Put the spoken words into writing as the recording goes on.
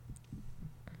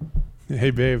Hey,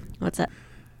 babe. What's up?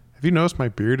 Have you noticed my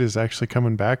beard is actually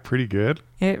coming back pretty good?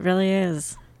 It really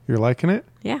is. You're liking it?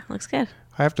 Yeah, looks good.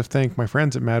 I have to thank my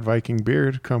friends at Mad Viking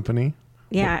Beard Company.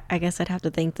 Yeah, I guess I'd have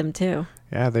to thank them too.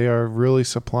 Yeah, they are really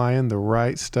supplying the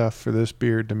right stuff for this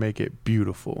beard to make it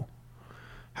beautiful.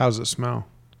 How's it smell?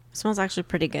 It smells actually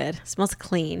pretty good. It smells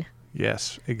clean.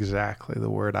 Yes, exactly the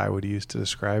word I would use to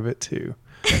describe it too.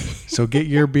 So get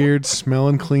your beard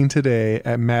smelling clean today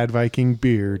at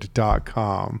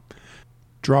madvikingbeard.com.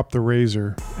 Drop the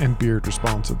razor and beard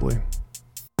responsibly.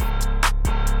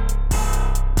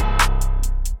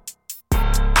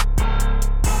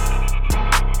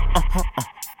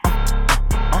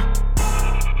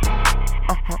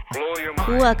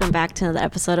 Welcome back to another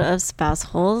episode of Spouse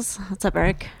Holes. What's up,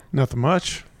 Eric? Nothing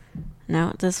much.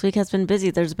 No, this week has been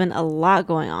busy. There's been a lot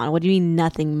going on. What do you mean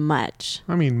nothing much?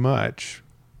 I mean much.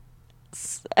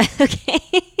 Okay.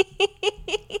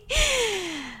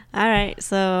 All right.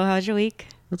 So how's your week?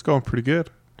 It's going pretty good.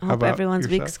 I hope everyone's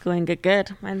week's going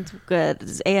good. Mine's good.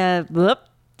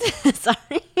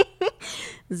 Sorry.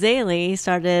 Zaylee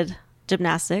started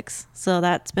gymnastics, so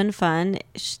that's been fun.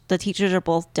 The teachers are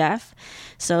both deaf,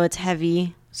 so it's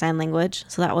heavy sign language,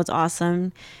 so that was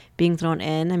awesome being thrown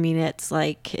in. I mean, it's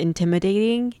like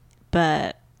intimidating,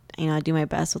 but I do my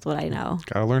best with what I know.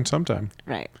 Gotta learn sometime.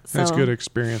 Right. So that's good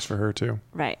experience for her too.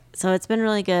 Right. So it's been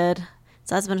really good.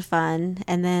 So that's been fun.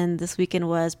 And then this weekend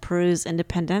was Peru's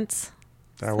Independence.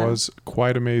 That was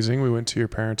quite amazing. We went to your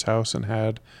parents' house and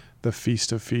had the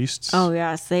Feast of Feasts. Oh,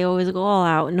 yes. They always go all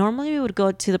out. Normally, we would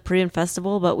go to the Peruvian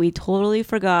festival, but we totally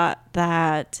forgot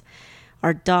that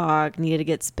our dog needed to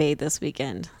get spayed this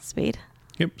weekend. Spayed?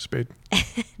 Yep, spayed.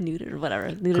 Neutered, whatever.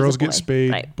 Neutered Girls get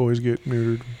spayed, right. Boys get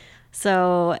neutered.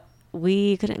 So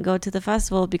we couldn't go to the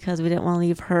festival because we didn't want to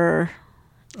leave her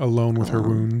alone with her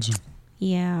wounds.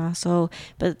 Yeah. So,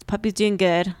 but the puppy's doing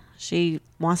good. She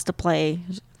wants to play.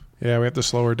 Yeah, we have to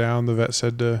slow her down. The vet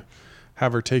said to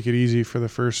have her take it easy for the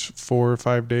first 4 or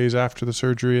 5 days after the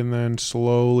surgery and then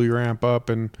slowly ramp up,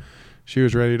 and she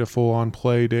was ready to full on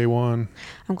play day one.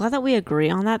 I'm glad that we agree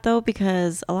on that though,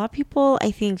 because a lot of people I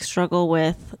think struggle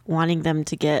with wanting them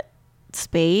to get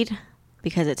spayed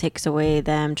because it takes away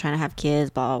them trying to have kids,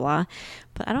 blah, blah, blah.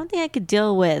 But I don't think I could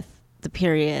deal with the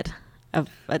period of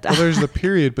a dog. Well, there's the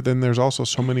period, but then there's also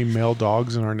so many male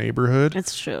dogs in our neighborhood.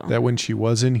 It's true. That when she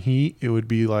was in heat, it would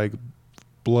be like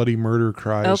bloody murder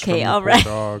cries from the all poor right.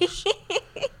 dogs.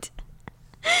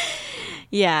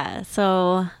 Yeah,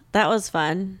 so that was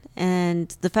fun. And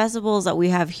the festivals that we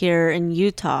have here in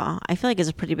Utah, I feel like it's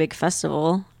a pretty big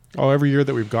festival. Oh, every year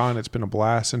that we've gone, it's been a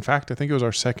blast. In fact, I think it was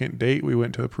our second date. We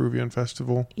went to the Peruvian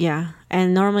festival. Yeah,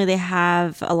 and normally they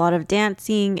have a lot of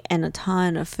dancing and a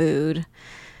ton of food.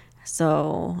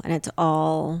 So, and it's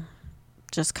all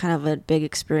just kind of a big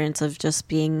experience of just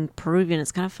being Peruvian.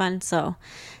 It's kind of fun. So, and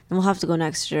we'll have to go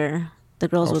next year. The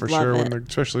girls would love it.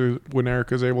 Especially when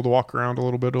Erica's able to walk around a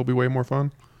little bit, it'll be way more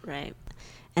fun. Right.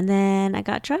 And then I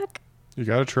got a truck. You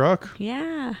got a truck?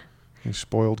 Yeah. You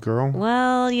spoiled girl.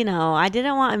 Well, I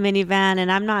didn't want a minivan,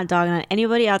 and I'm not dogging on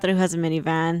anybody out there who has a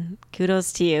minivan.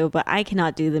 Kudos to you, but I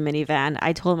cannot do the minivan.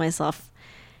 I told myself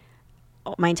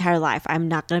my entire life, I'm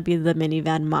not going to be the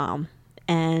minivan mom.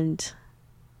 And,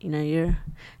 you're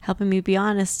helping me be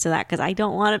honest to that because I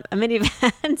don't want a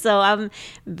minivan. So I'm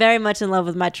very much in love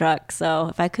with my truck. So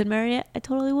if I could marry it, I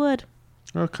totally would.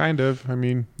 Well, kind of. I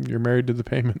mean, you're married to the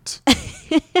payments.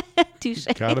 Touche.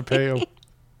 Gotta pay them.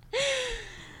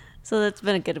 So that's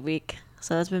been a good week.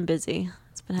 So it's been busy.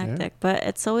 It's been hectic, but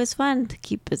it's always fun to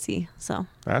keep busy. So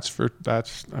that's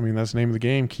the name of the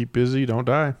game. Keep busy, don't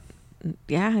die.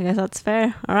 Yeah, I guess that's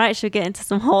fair. All right, should we get into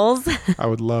some holes? I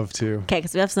would love to. Okay,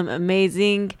 because we have some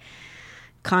amazing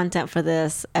content for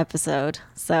this episode.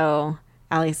 So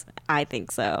at least I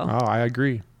think so. Oh, I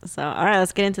agree. So, all right,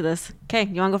 let's get into this. Okay,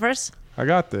 you want to go first? I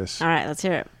got this. All right, let's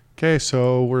hear it. Okay,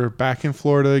 so we're back in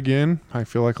Florida again. I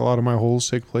feel like a lot of my holes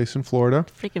take place in Florida.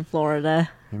 Freaking Florida.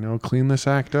 Clean this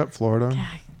act up, Florida.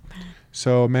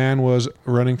 So a man was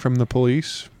running from the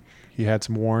police. He had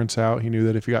some warrants out. He knew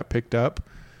that if he got picked up,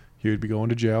 he would be going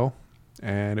to jail,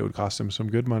 and it would cost him some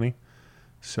good money.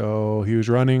 So he was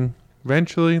running.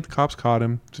 Eventually, the cops caught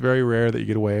him. It's very rare that you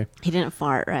get away. He didn't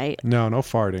fart, right? No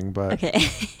farting, but okay.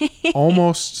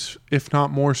 almost, if not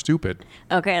more, stupid.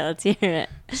 Okay, let's hear it.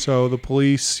 So the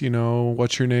police,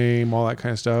 what's your name, all that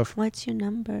kind of stuff. What's your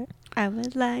number? I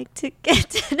would like to get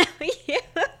to know you.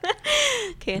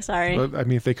 Okay, sorry. But,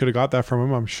 if they could have got that from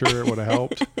him, I'm sure it would have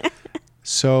helped.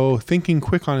 So thinking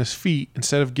quick on his feet,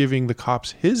 instead of giving the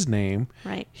cops his name,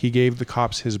 right, he gave the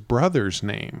cops his brother's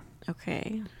name.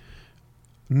 Okay.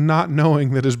 not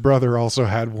knowing that his brother also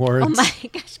had Oh warrants. my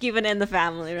gosh, keeping it in the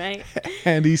family, right?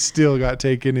 And he still got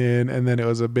taken in. And then it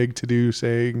was a big to-do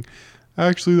saying,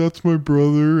 actually, that's my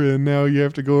brother, and now you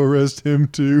have to go arrest him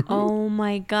too. Oh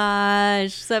my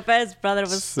gosh. So I bet his brother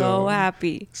was so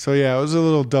happy. So yeah, it was a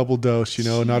little double dose, you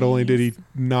know. Not only did he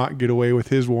not get away with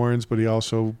his warrants, but he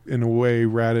also, in a way,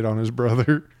 ratted on his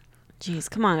brother. Jeez,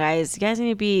 come on, guys. You guys need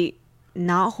to be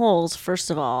not holes, first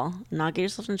of all. Not get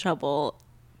yourself in trouble.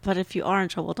 But if you are in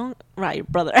trouble, don't rat your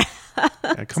brother.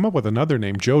 Yeah, come up with another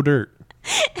name, Joe Dirt.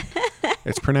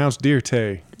 It's pronounced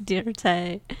Dirte.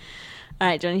 Dirte. All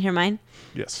right, do you want to hear mine?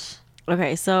 Yes.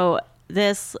 Okay, so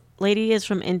this lady is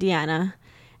from Indiana,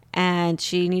 and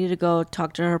she needed to go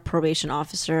talk to her probation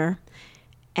officer,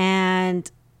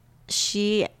 and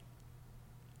she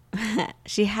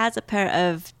has a pair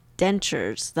of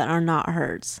dentures that are not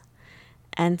hers,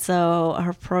 and so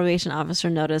her probation officer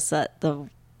noticed that the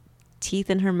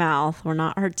teeth in her mouth were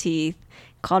not her teeth,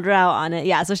 called her out on it.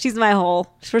 Yeah, so she's my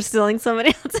hole for stealing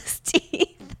somebody else's teeth.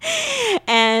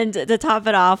 And to top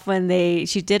it off, when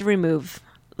she did remove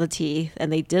the teeth,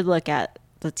 and they did look at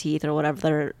the teeth or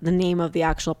whatever, the name of the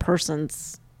actual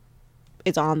person's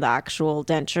is on the actual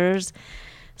dentures,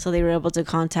 so they were able to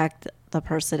contact the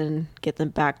person and get them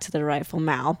back to their rightful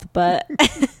mouth. But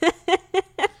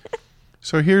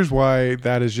so here's why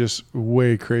that is just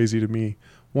way crazy to me.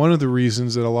 One of the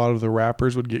reasons that a lot of the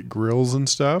rappers would get grills and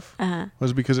stuff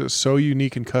was because it's so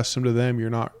unique and custom to them. You're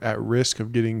not at risk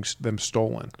of getting them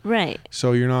stolen. right.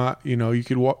 So you're not, you know, you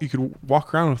could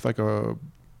walk around with like a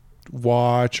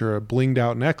watch or a blinged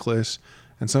out necklace,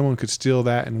 and someone could steal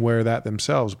that and wear that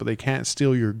themselves, but they can't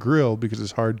steal your grill because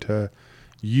it's hard to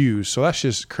use. So that's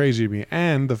just crazy to me.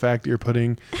 And the fact that you're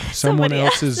putting someone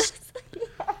else's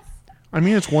I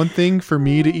mean, it's one thing for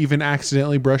me to even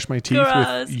accidentally brush my teeth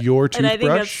with your toothbrush. And I think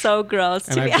that's so gross.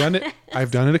 And I've done it.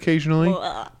 I've done it occasionally,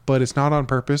 but it's not on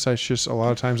purpose. It's just a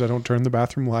lot of times I don't turn the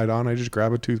bathroom light on. I just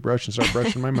grab a toothbrush and start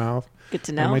brushing my mouth. Good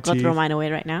to know. Go throw mine away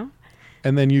right now.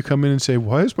 And then you come in and say,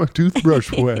 "Why is my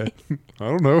toothbrush wet?" I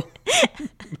don't know.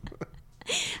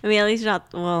 I mean, at least you're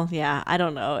not. Well, yeah, I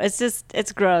don't know.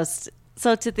 It's gross.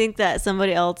 So to think that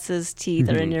somebody else's teeth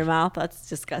are in your mouth, that's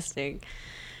disgusting.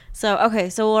 So, okay,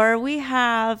 so where we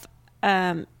have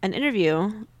an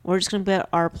interview, we're just going to put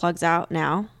our plugs out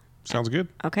now. Sounds good.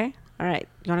 Okay. All right.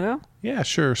 You want to go? Yeah,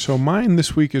 sure. So mine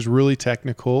this week is really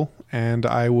technical, and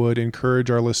I would encourage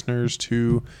our listeners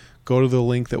to go to the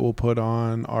link that we'll put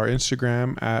on our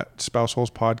Instagram at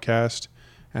Spouseholes Podcast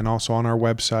and also on our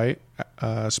website,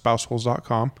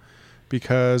 spouseholes.com,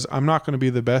 because I'm not going to be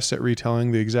the best at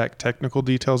retelling the exact technical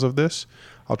details of this.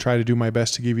 I'll try to do my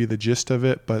best to give you the gist of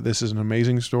it, but this is an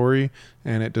amazing story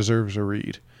and it deserves a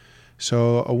read.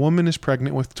 So a woman is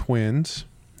pregnant with twins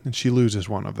and she loses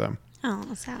one of them. Oh,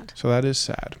 that's sad. So that is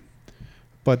sad.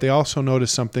 But they also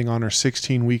noticed something on her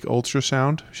 16-week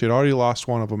ultrasound. She had already lost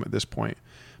one of them at this point.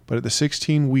 But at the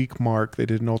 16-week mark, they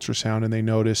did an ultrasound and they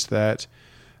noticed that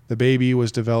the baby was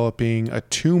developing a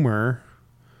tumor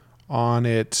on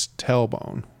its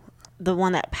tailbone. The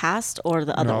one that passed or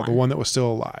the other one? No, the one that was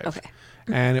still alive. Okay.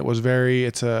 And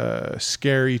it's a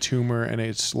scary tumor and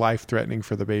it's life-threatening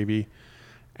for the baby.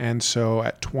 And so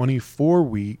at 24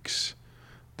 weeks,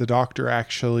 the doctor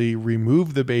actually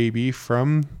removed the baby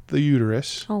from the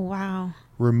uterus. Oh, wow.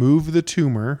 Removed the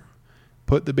tumor,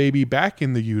 put the baby back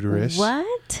in the uterus.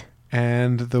 What?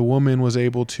 And the woman was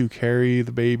able to carry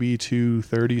the baby to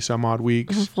 30 some odd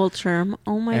weeks. Full term.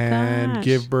 Oh my gosh. And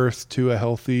give birth to a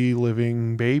healthy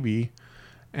living baby.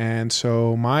 And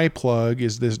so my plug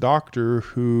is this doctor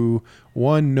who,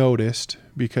 one, noticed,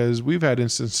 because we've had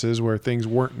instances where things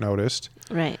weren't noticed.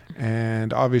 Right.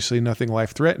 And obviously nothing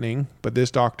life-threatening, but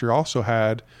this doctor also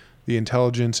had the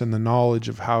intelligence and the knowledge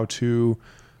of how to,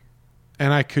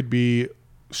 and I could be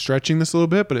stretching this a little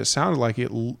bit, but it sounded like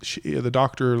the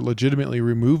doctor legitimately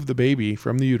removed the baby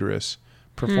from the uterus,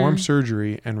 performed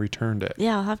surgery, and returned it.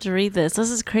 Yeah, I'll have to read this. This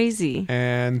is crazy.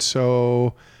 And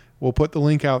so we'll put the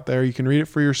link out there. You can read it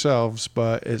for yourselves,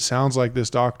 but it sounds like this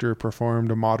doctor performed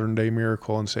a modern day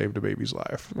miracle and saved a baby's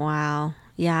life. Wow.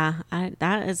 Yeah,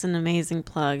 that is an amazing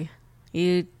plug.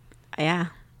 I'm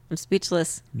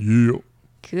speechless. Yeah.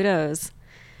 Kudos.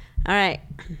 All right.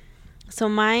 So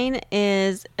mine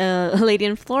is a lady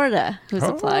in Florida who's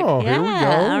a plug. Oh, here we go.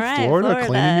 All right, Florida,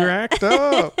 cleaning your act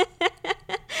up.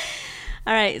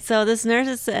 All right, so this nurse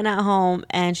is sitting at home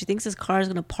and she thinks this car is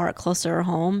going to park close to her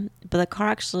home, but the car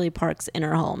actually parks in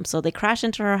her home. So they crash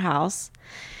into her house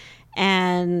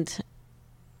and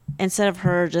instead of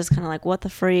her just kind of like, what the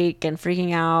freak, and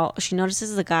freaking out, she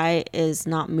notices the guy is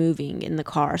not moving in the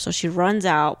car. So she runs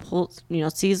out, pulls,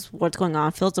 sees what's going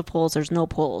on, feels the pulse. There's no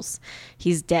pulse.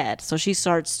 He's dead. So she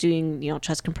starts doing,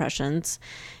 chest compressions.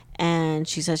 And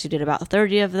she says she did about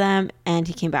 30 of them, and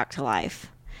he came back to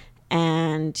life.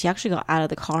 And he actually got out of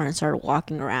the car and started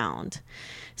walking around.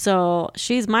 So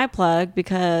she's my plug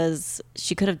because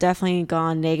she could have definitely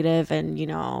gone negative and,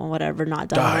 whatever, not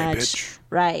done much. Bitch.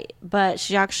 Right. But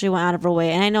she actually went out of her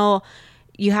way. And I know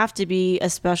you have to be a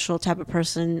special type of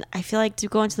person, I feel like, to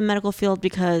go into the medical field,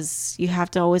 because you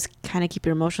have to always kind of keep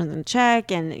your emotions in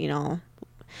check. And,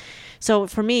 so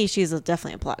for me, she's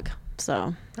definitely a plug.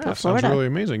 So go Florida. Sounds really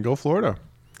amazing. Go Florida.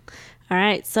 All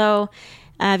right. So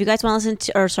if you guys want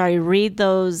to read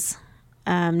those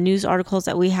news articles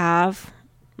that we have,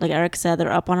 like Eric said,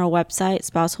 they're up on our website,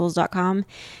 spouseholes.com.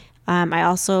 I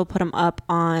also put them up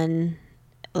on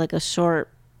like a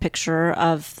short picture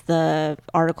of the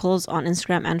articles on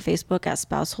Instagram and Facebook at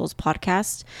Spouseholes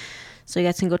Podcast. So you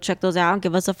guys can go check those out.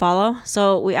 Give us a follow.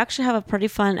 So we actually have a pretty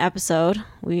fun episode.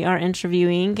 We are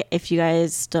interviewing, if you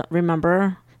guys don't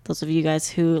remember, those of you guys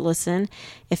who listen.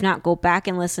 If not, go back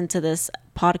and listen to this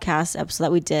podcast episode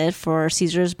that we did for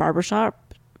Caesar's Barbershop.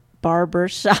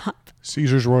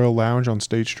 Caesar's Royal Lounge on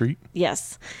State Street.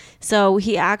 Yes. So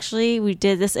we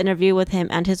did this interview with him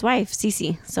and his wife,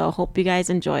 Cece. So hope you guys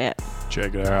enjoy it.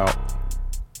 Check it out.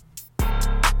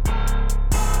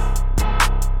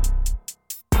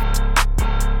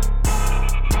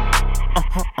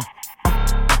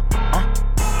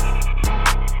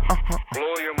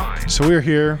 So we're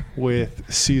here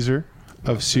with Caesar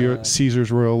of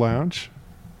Caesar's Royal Lounge.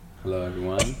 Hello,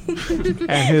 everyone.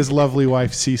 And his lovely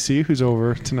wife, Cece, who's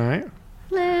over tonight.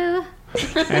 Hello.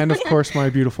 And, of course, my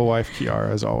beautiful wife, Kiara,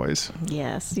 as always.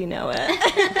 Yes, you know it.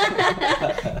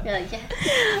 You're like, yeah.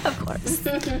 Of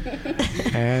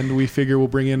course. And we figure we'll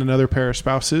bring in another pair of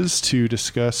spouses to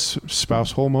discuss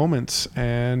spouse hole moments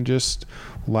and just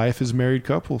life as married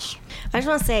couples. I just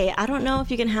want to say, I don't know if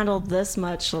you can handle this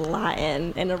much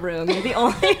Latin in a room. You're the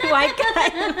only white guy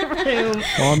in the room.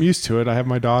 Well, I'm used to it. I have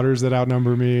my daughters that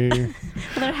outnumber me.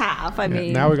 They're half, I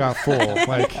mean. Now we got full.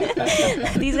 Like,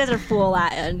 these guys are full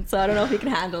Latin, so I don't know if you can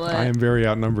handle it. I am very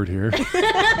outnumbered here.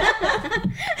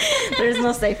 There's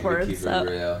no safe words. Keep So. it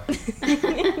real.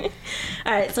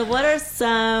 All right, so what are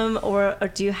some, or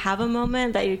do you have a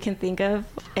moment that you can think of,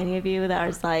 any of you, that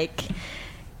was like,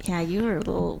 yeah, you were a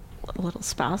little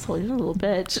spouseful, you're a little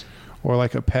bitch. Or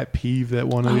like a pet peeve that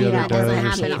one of the other That does. doesn't or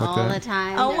happen something all like the that.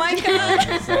 time. Oh my I God. was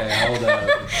gonna say, hold up.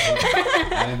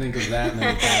 I didn't think of that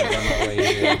many times on my way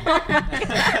here.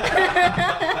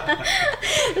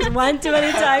 There's one too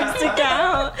many times to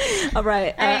count. All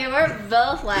right. I mean, we're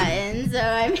both Latin, so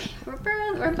I mean,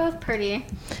 we're both pretty.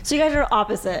 So you guys are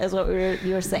opposite, is what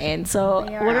you were saying. So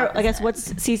We are I guess,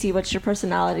 Cece, what's your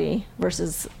personality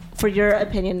for your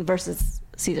opinion versus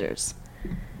Caesar's?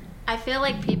 I feel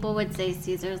like people would say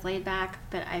Caesar's laid back,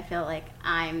 but I feel like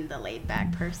I'm the laid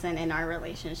back person in our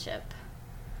relationship.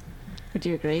 Would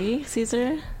you agree,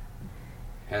 Caesar?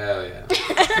 Hell yeah. I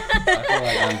feel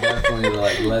like I'm definitely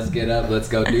like, let's get up, let's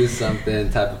go do something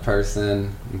type of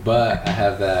person, but I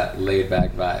have that laid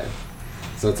back vibe.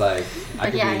 So it's like, I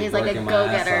But could yeah, be he's like a working my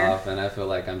ass go-getter. off, and I feel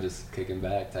like I'm just kicking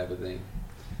back type of thing.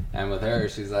 And with her,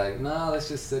 she's like, no, let's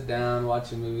just sit down,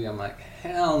 watch a movie. I'm like,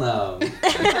 hell no.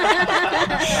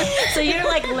 So you're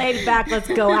like laid back, let's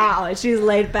go out. And she's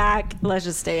laid back, let's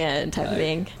just stay in type of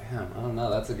thing. Damn, I don't know.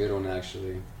 That's a good one,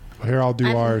 actually. Here, I'll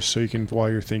do ours so you can, while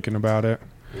you're thinking about it.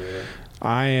 Yeah.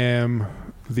 I am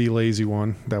the lazy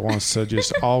one that wants to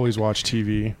just always watch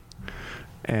TV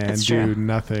and That's do true.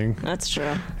 nothing. That's true.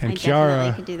 And I definitely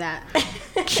Kiara, could do that.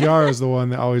 Kiara's the one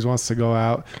that always wants to go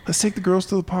out. Let's take the girls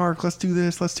to the park. Let's do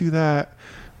this. Let's do that.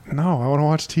 No, I want to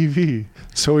watch TV.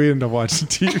 So we end up watching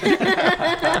TV.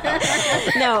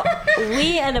 No,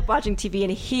 we end up watching TV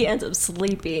and he ends up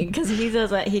sleeping because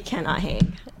he cannot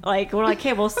hang. Like, we're like,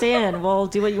 hey, we'll stay in. We'll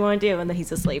do what you want to do. And then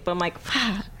he's asleep. I'm like, shit,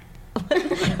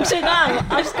 on.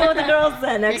 I'll just go with the girls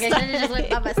then next Like, I time. should have just went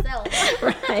by myself.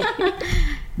 Right.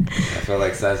 I feel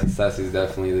like Sassy's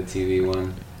definitely the TV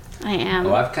one. I am.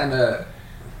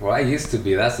 I used to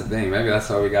be. That's the thing. Maybe that's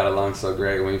why we got along so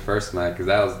great when we first met, because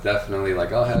I was definitely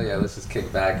like, oh, hell yeah, let's just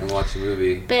kick back and watch a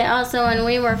movie. But also, when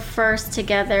we were first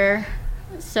together,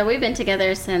 so we've been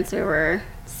together since we were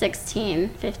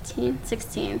 16.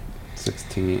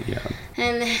 16, yeah.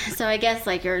 And so I guess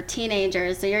like you're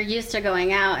teenagers, so you're used to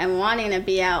going out and wanting to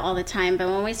be out all the time. But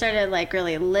when we started like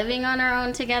really living on our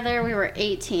own together, we were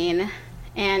 18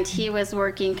 and he was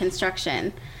working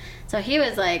construction. So he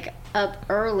was like up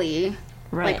early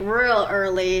Right. like real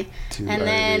early. Too And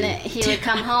then early. he would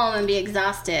come home and be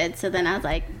exhausted. So then I was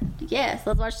like, yes,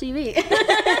 let's watch TV.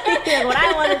 Yeah, what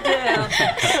I want to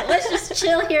do. Let's just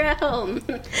chill here at home.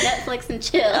 Netflix and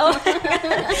chill.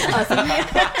 Oh,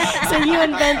 so you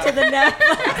invented the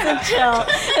Netflix and chill,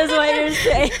 is what you're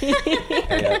saying.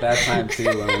 Yeah, at that time too,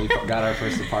 when we got our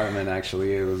first apartment,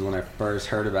 actually, it was when I first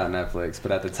heard about Netflix.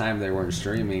 But at the time, they weren't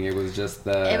streaming. It was just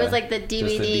the. It was like the just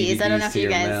DVDs. I don't know if to you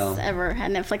your guys mail. ever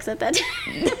had Netflix at that time.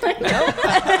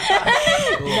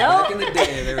 Well, back in the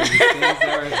day, there was these things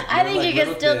that were. I think you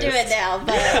can still do it now,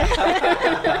 but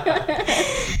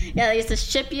yeah, they used to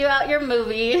ship you out your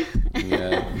movie.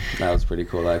 Yeah, that was pretty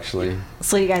cool, actually.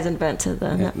 So you guys invented the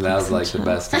Netflix That was like and the chill.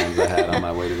 best times I had on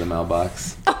my way to the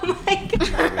mailbox. Oh my god.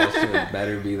 Like, that shit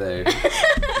better be there.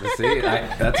 But see,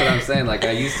 that's what I'm saying. Like,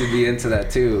 I used to be into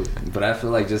that too, but I feel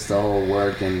like just the whole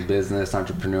work and business,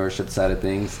 entrepreneurship side of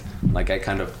things, like I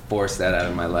kind of forced that out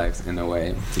of my life in a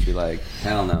way to be like,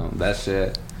 hell no, that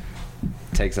shit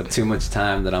takes up too much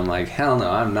time that I'm like, hell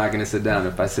no, I'm not gonna sit down.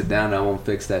 If I sit down, I won't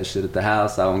fix that shit at the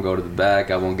house. I won't go to the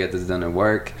back. I won't get this done at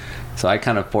work. So I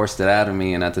kind of forced it out of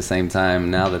me, and at the same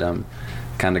time, now that I'm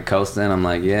kind of coasting, I'm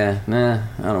like, yeah, nah,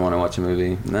 I don't want to watch a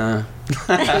movie. Nah.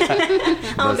 But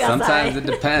be sometimes outside. it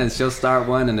depends. She'll start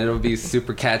one and it'll be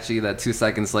super catchy that 2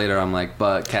 seconds later I'm like,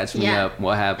 but catch me Yeah. up.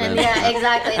 What happened? And yeah,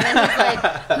 exactly. And then he's like,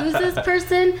 who's this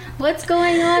person? What's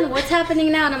going on? What's happening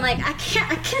now? And I'm like, I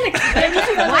can't explain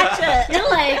this. Watch it. You're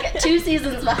like 2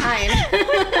 seasons behind.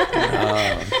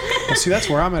 Well, see, that's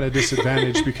where I'm at a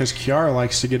disadvantage because Kiara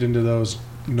likes to get into those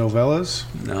novellas.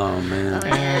 Oh, man.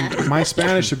 And my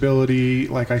Spanish ability,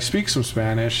 like I speak some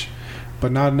Spanish,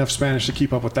 but not enough Spanish to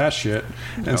keep up with that shit.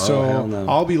 And hell so no.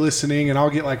 I'll be listening and I'll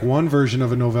get like one version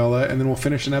of a novella and then we'll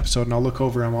finish an episode and I'll look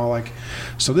over and I'm all like,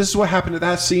 so this is what happened at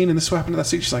that scene and this is what happened to that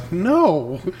scene. She's like,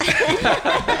 no.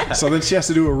 So then she has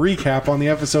to do a recap on the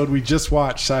episode we just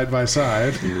watched side by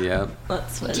side. Yep.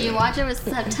 That's what Do you watch it with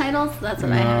subtitles? That's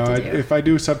what I have to do. If I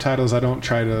do subtitles, I don't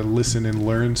try to listen and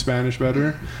learn Spanish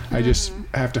better. I just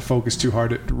have to focus too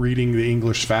hard at reading the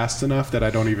English fast enough that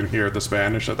I don't even hear the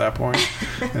Spanish at that point.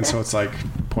 And so it's like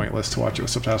pointless to watch it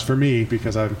with subtitles for me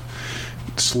because I'm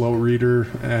a slow reader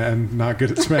and not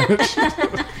good at Spanish.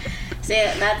 See,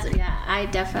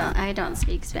 I don't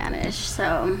speak Spanish,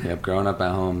 so Yep. Growing up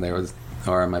at home,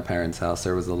 or at my parents' house,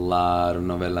 there was a lot of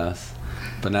novelas.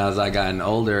 But now as I gotten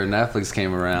older, Netflix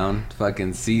came around,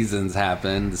 fucking seasons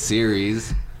happened, the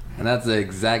series. And that's the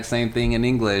exact same thing in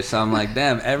English. So I'm like,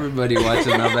 damn, everybody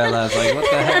watching novelas. Like, what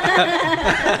the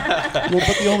heck? Well,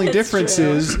 but the only difference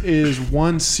is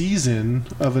one season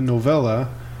of a novella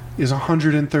is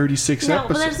 136 No,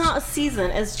 episodes. but there's not a season.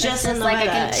 It's just, it's just like a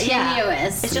novella. continuous. Yeah.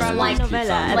 It's just from one like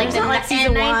novella. like It's the, not like in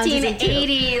season 1, season 2.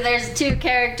 1980, there's 2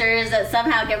 characters that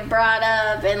somehow get brought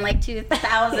up in like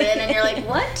 2000, and you're like,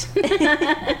 what?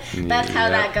 That's how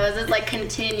that goes. It's like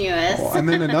continuous. Well, and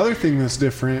then another thing that's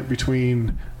different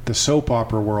between the soap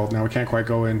opera world, now we can't quite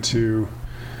go into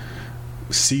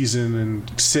season and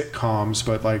sitcoms,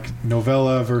 but like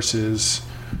novella versus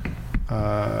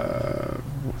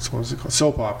what was it called,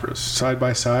 soap operas side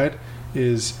by side,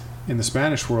 is in the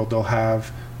Spanish world they'll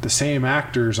have the same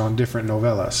actors on different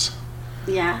novellas,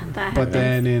 Yeah, that but happens.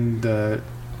 then in the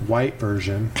white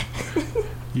version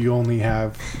you only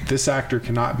have this actor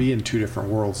cannot be in 2 different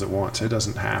worlds at once. It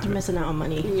doesn't You're happen. missing out on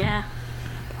money. Yeah.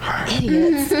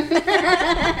 Idiots.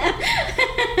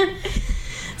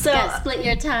 So, Yeah, split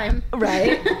your time.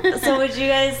 right. So would you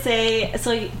guys say, so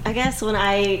I guess when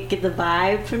I get the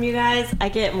vibe from you guys, I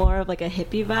get more of like a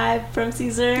hippie vibe from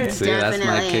Caesar. See, that's my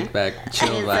Definitely. kickback,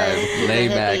 chill He's a vibe, laid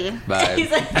back hippie. He's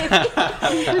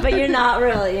vibe. like, but you're not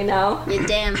really, you know? You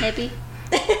damn hippie.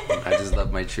 I just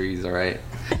love my trees, all right?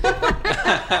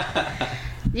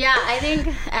 Yeah, I think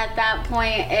at that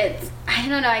point I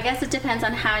don't know, I guess it depends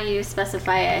on how you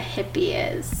specify a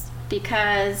hippie is.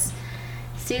 Because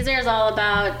Caesar is all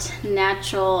about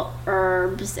natural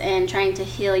herbs and trying to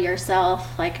heal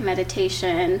yourself, like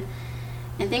meditation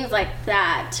and things like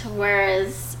that.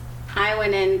 Whereas I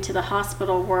went into the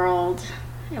hospital world,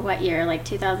 what year? Like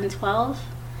 2012?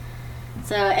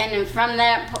 So, and from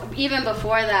that, even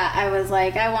before that, I was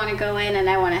like, I want to go in and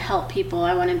I want to help people.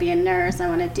 I want to be a nurse. I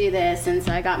want to do this. And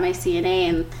so I got my CNA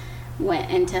and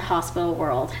went into hospital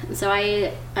world. And so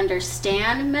I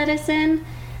understand medicine.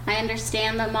 I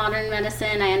understand the modern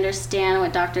medicine. I understand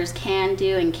what doctors can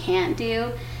do and can't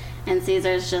do. And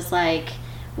Caesar's just like,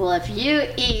 well, if you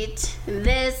eat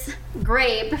this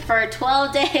grape for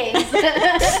 12 days,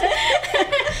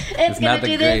 It's not gonna the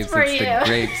do grapes, this for it's you. the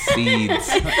grape seeds.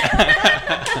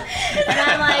 And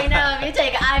I'm like, no, if you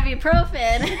take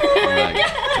ibuprofen. I'm like,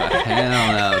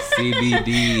 hell no,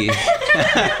 CBD.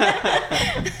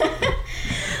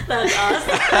 That's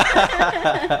awesome.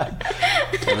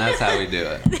 And that's how we do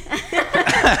it.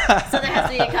 So there has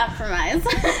to be a compromise.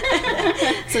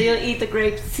 So you'll eat the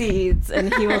grape seeds,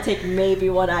 and he will take maybe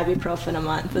one ibuprofen a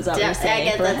month. Is that what you're I saying?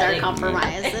 guess for that's our headache?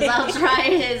 compromise. Is I'll try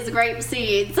his grape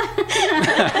seeds,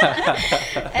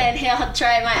 and he'll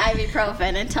try my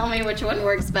ibuprofen and tell me which one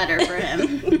works better for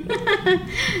him.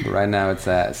 Right now it's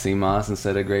at sea moss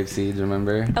instead of grape seeds,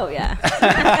 remember? Oh yeah.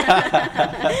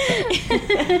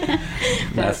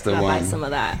 That's the Gotta buy one. some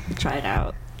of that. Try it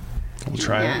out. We'll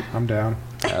try Yeah. it. I'm down.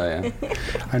 Oh yeah.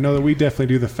 I know that we definitely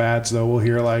do the fads though. We'll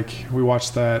hear like we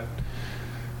watched that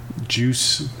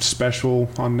juice special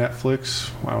on Netflix.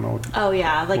 I don't know. Oh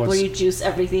yeah, like where What's- you juice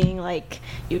everything, like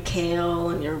your kale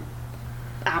and your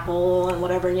apple and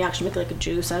whatever, and you actually make like a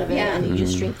juice out of it, Yeah. and you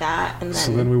just drink that, and then.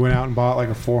 So then we went out and bought like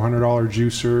a $400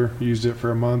 juicer, used it for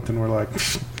a month, and we're like,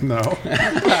 no.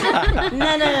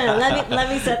 No. Let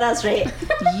me set that straight.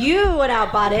 You went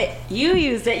out, bought it, you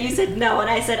used it, you said no, and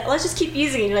I said let's just keep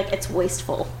using it. You're like, it's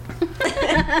wasteful.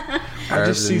 I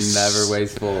Herbs just are see never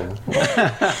wasteful.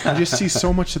 I just see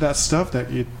so much of that stuff that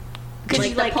you. Could Like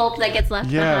you the like? pulp that gets left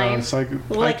Yeah, behind. it's like I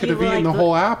Like could you have were eaten like the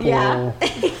whole apple. Yeah.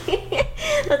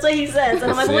 That's what he says,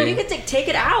 and I'm like, well, See? you could take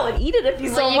it out and eat it if you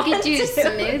so Well, you want could do to.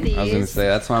 smoothies. I was gonna say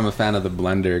that's why I'm a fan of the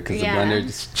blender, because Yeah. the blender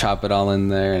just chop it all in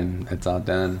there and it's all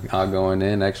done. All going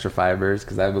in, extra fibers,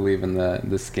 because I believe in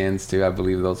the skins too. I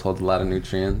believe those hold a lot of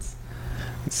nutrients.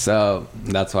 So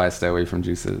that's why I stay away from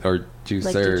juices or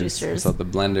juicers. juicers. So the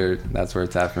blender, that's where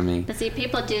it's at for me. But see,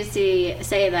 people do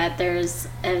say that there's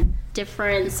a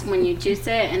difference when you juice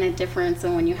it and a difference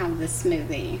when you have the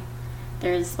smoothie.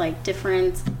 There's like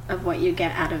difference of what you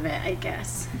get out of it, I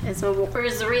guess. And so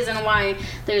there's the reason why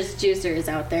there's juicers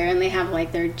out there and they have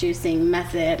like their juicing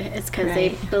method. It's because they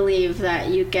Right. believe that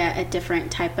you get a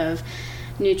different type of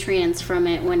nutrients from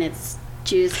it when it's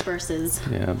juice versus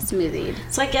Yeah. smoothied.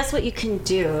 So I guess what you can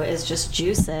do is just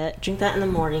juice it, drink that in the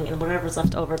morning, and whatever's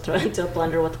left over, throw it into a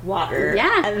blender with water.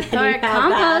 Yeah, and then or you have that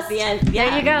compost. at the end.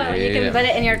 There you go. You Yeah. can put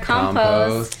it in your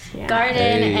compost, Yeah. garden,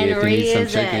 Hey, and if you need some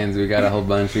reuse chickens, it. we got a whole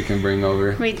bunch we can bring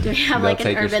over. We have They'll like an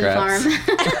take your urban scraps. farm.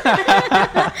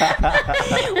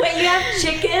 Wait, you have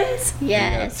chickens? We got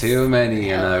Yes. too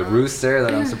many, and a rooster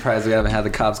that I'm surprised we haven't had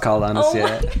the cops called on us Oh my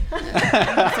yet.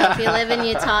 So if you live in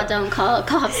Utah, don't call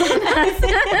cops on us.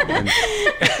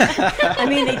 I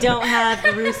mean, they don't have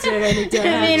a rooster and they don't I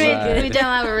have mean, chickens. we don't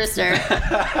have a rooster.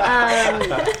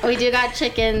 We do got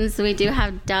chickens. We do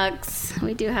have ducks.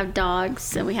 We do have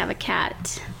dogs, and we have a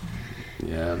cat.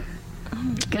 Yeah.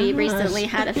 We recently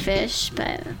had a fish,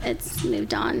 but it's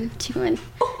moved on to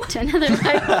another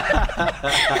life.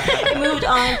 It moved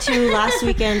on to last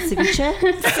weekend's ceviche.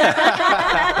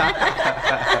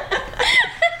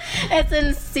 It's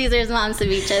in Caesar's mom's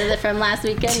ceviche from last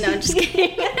weekend. No, I'm just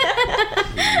kidding.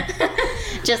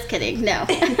 Just kidding. No.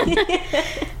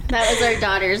 That was our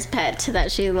daughter's pet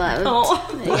that she loved. Oh.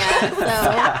 Yeah, so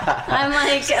I'm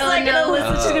like, She's oh not no. gonna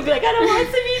listen. She's gonna be like, I don't want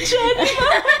ceviche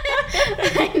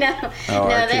anymore. I know. Oh,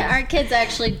 Our kids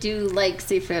actually do like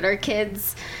seafood. Our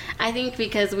kids, I think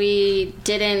because we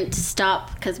didn't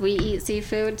stop because we eat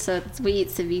seafood. So we eat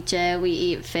ceviche, we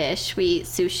eat fish, we eat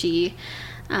sushi.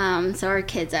 So our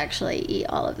kids actually eat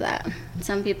all of that.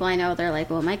 Some people I know, they're like,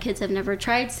 well, my kids have never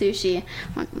tried sushi.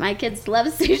 My kids love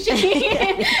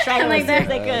sushi. Try I'm like, like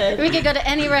they could. we could go to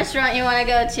any restaurant you want to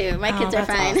go to. My kids are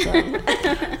fine. Awesome.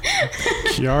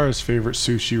 Kiara's favorite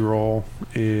sushi roll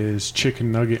is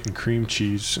chicken nugget and cream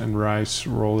cheese and rice.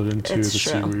 Roll it into It's the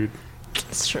true. seaweed.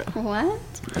 It's true. What?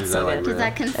 Is so that like good. Is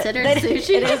that real? considered It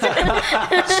sushi? is.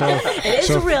 So It is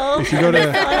so real. if you go to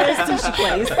It's a sushi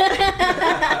place.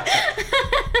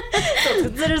 So it's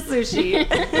considered sushi.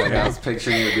 Like I was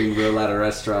picturing it being real at a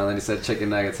restaurant, and he said chicken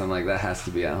nuggets. I'm like, that has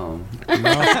to be at home.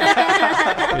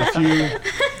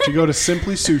 if you go to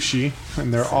Simply Sushi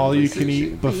and they're all you can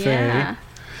eat buffet, Yeah.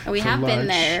 We for have been lunch.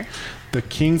 there. the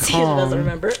King Caesar doesn't Kong,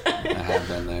 remember. I have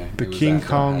been there. the It was King after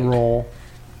Kong a hike. roll,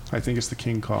 I think it's the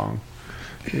King Kong,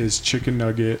 is chicken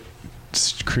nugget,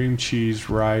 cream cheese,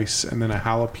 rice, and then a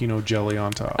jalapeno jelly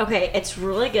on top. Okay, it's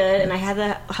really good, and I had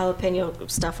the jalapeno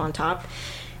stuff on top.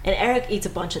 And Eric eats a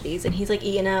bunch of these, and he's like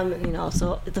eating them, you know.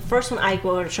 So the first one I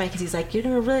go to try because he's like, "You're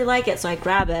gonna really like it." So I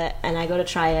grab it and I go to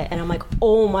try it, and I'm like,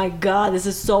 "Oh my god, this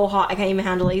is so hot! I can't even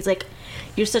handle it." He's like,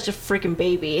 "You're such a freaking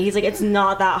baby." He's like, "It's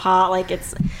not that hot, like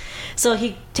it's." So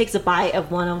he takes a bite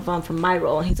of one of them from my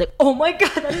roll, and he's like, "Oh my god,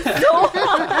 that is so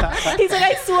hot!" He's like,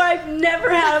 "I swear I've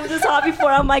never had them this hot before."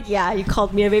 I'm like, "Yeah, you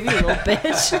called me a baby, you little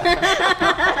bitch."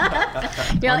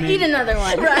 You're like, eat another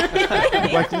one.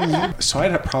 Like, so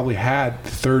I'd have probably had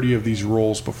 30 of these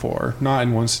rolls before, not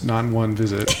in one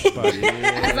visit. But I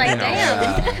was like,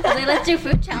 damn. I was like, let's do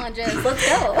food challenges. Let's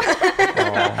go.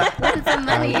 Win some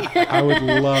money. I would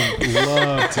love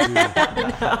to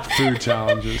do food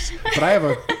challenges, but I have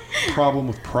a problem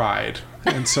with pride,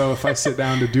 and so if I sit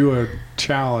down to do a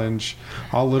challenge,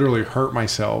 I'll literally hurt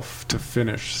myself to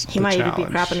finish He the might challenge.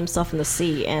 even be crapping himself in the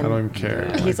sea, and I don't even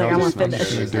care. He's like, "I I'll want just- I'm to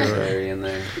just finish." gonna do it. Berry in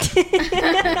there.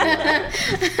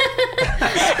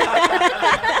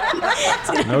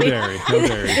 No dairy, no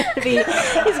dairy. He's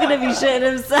gonna be shitting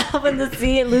himself in the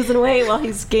sea and losing weight while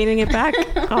he's gaining it back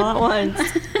all at once.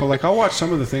 But like, I'll watch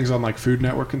some of the things on like Food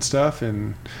Network and stuff,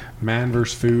 and Man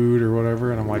vs. Food or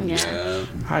whatever, and I'm like, Yeah.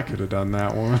 I could have done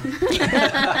that one.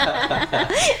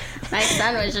 My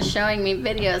son was just showing me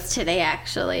videos today,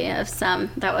 actually, of some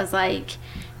that was like,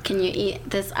 can you eat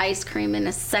this ice cream in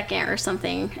a second or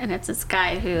something? And it's this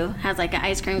guy who has like an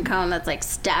ice cream cone that's like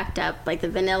stacked up, like the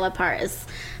vanilla part is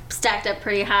stacked up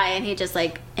pretty high, and he just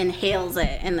like inhales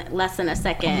it in less than a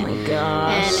second. Oh my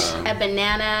gosh. And a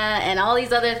banana and all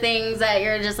these other things that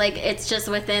you're just like, it's just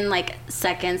within like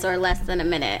seconds or less than a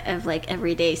minute of like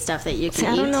everyday stuff that you can See,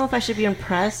 I eat. don't know if I should be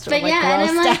impressed or But like yeah, and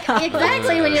I'm grossed like, out.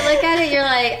 exactly, when you look at it, you're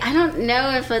like, I don't know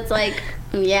if it's like,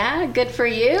 yeah, good for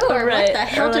you, or Right. what the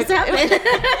hell Or just like- happened?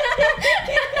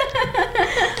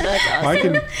 That's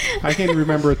awesome. I can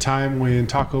remember a time when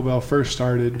Taco Bell first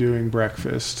started doing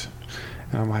breakfast,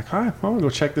 and I'm like, all right, I'm gonna go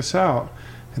check this out.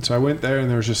 And so I went there, and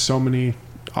there was just so many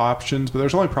options, but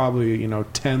there's only probably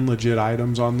 10 legit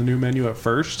items on the new menu at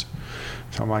first.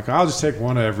 So I'm like, I'll just take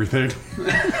one of everything.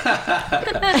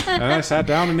 And I sat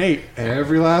down and ate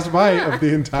every last bite of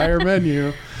the entire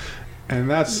menu. And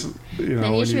that's, Then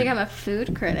when you should become a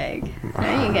food critic.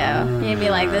 There you go. You'd be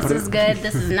like, this is good,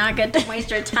 this is not good. Don't waste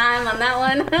your time on that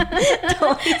one.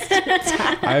 Don't waste your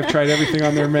time. I've tried everything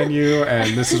on their menu,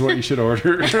 and this is what you should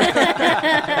order.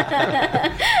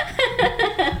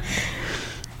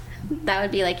 That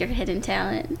would be like your hidden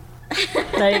talent.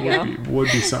 There you go. Would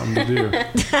be something to do.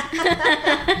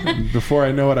 Before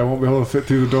I know it, I won't be able to fit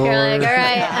through the door. You're like, all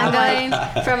right, I'm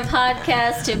going from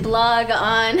podcast to blog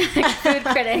on food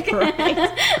critic.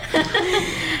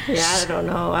 Yeah, I don't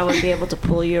know. I wouldn't be able to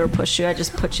pull you or push you. I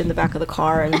just put you in the back of the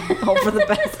car and hope for the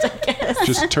best, I guess.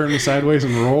 Just turn sideways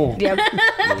and roll. Yep.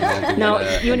 No,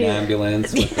 you an need-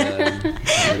 ambulance with what do they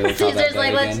call that Caesar's bed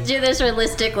like, let's again? do this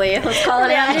realistically. Let's call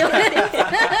it ambulance.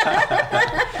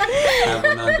 Have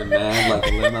one on demand,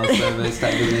 like a limo service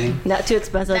type of thing. Not too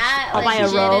expensive. That I'll buy a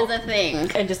legit rope is a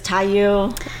thing. and just tie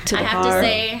you to the I have car. to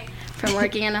say, from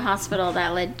working in a hospital, that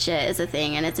legit is a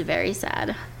thing, and it's very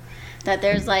sad that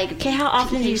there's like. Okay, how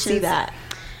often do you see patients-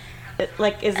 that?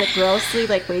 Like, is it grossly,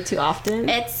 like, way too often?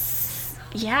 It's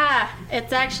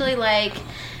actually like.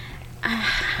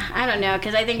 I don't know,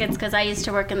 because I think it's because I used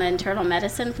to work in the internal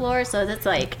medicine floor, so it's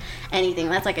like anything.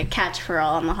 That's like a catch for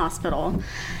all in the hospital.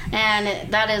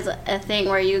 And that is a thing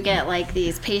where you get like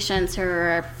these patients who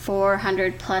are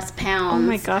 400 plus pounds. Oh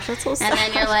my gosh, that's so sad. And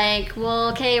then you're like, well,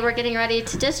 okay, we're getting ready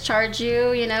to discharge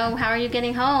you. You know, how are you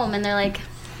getting home? And they're like,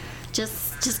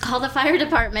 just call the fire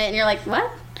department. And you're like, what?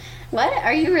 What?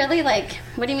 Are you really like,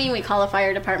 what do you mean we call a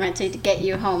fire department to get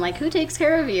you home? Like, who takes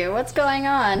care of you? What's going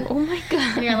on? Oh my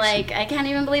god. And you're like, I can't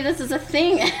even believe this is a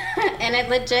thing. And it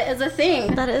legit is a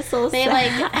thing. That is so They sad.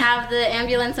 like have the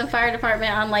ambulance and fire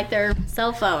department on like their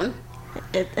cell phone.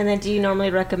 And then do you normally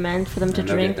recommend for them to And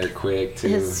they'll drink get there quick too.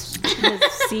 his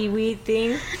seaweed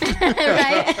thing?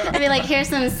 Right? I'd be like, here's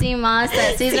some sea moss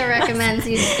that Caesar recommends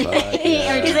you eat.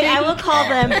 yeah. Or He's like, I will call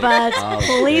them, but Oh,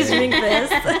 please shit. drink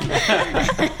this.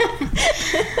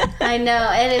 I know,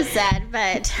 it is sad,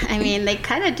 but I mean, they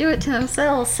kind of do it to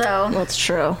themselves, so Well, it's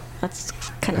true. That's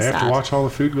kind of They sad. have to watch all the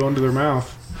food go into their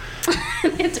mouth.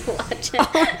 they have to watch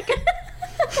it.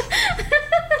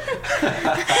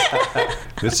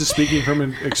 This is speaking from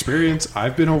an experience.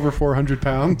 I've been over 400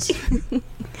 pounds.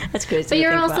 That's crazy. But to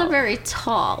you're think also about. very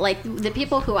tall. Like, the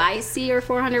people who I see are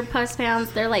 400 plus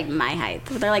pounds, they're like my height.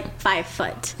 They're like 5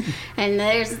 foot. And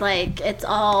there's like, it's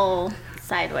all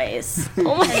sideways. Oh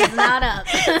my It's not up.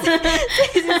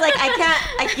 He's just like,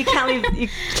 you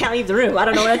can't leave the room. I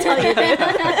don't know what to tell you, dude.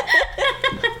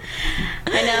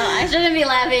 I know. I shouldn't be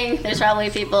laughing. There's probably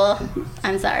people.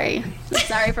 I'm sorry.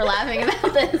 Sorry for laughing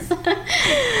about this.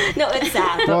 No, it's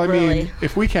sad. Well, I but really. mean,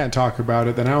 if we can't talk about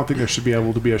it, then I don't think there should be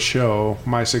able to be a show,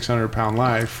 My 600 Pound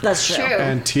Life, That's true. True.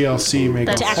 and TLC make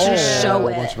To a actually whole show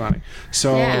it. bunch of money.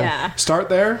 So Yeah. start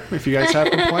there. If you guys have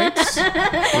complaints,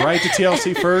 write to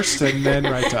TLC first, and then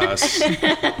write to us.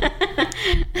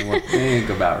 And we'll think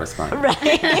about responding.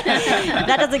 Right.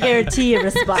 That doesn't guarantee a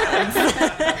response.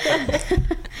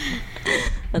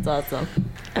 That's awesome.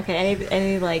 Okay,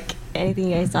 anything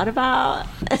you guys thought about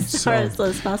as far as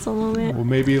the spousal moment? Well,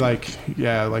 maybe like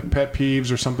pet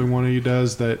peeves or something one of you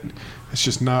does that it's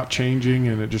just not changing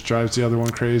and it just drives the other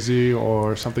one crazy,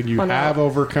 or something you Oh, no. have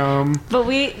overcome. But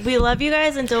we love you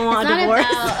guys and don't want It's a not divorce.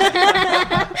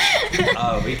 about.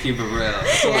 Oh, we keep it real.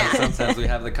 So like, sometimes we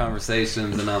have the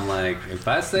conversations, and I'm like, if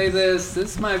I say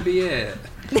this might be it.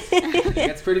 It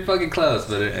gets pretty fucking close,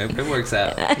 but it works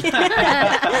out.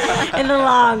 In the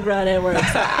long run, it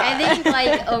works out. I think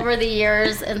like over the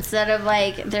years, instead of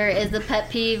like there is a pet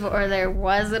peeve or there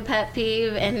was a pet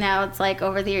peeve, and now it's like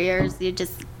over the years you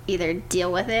just either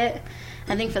deal with it.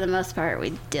 I think for the most part we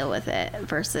deal with it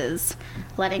versus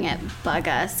letting it bug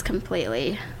us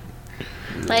completely.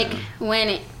 Like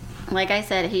like I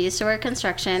said, he used to work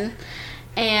construction,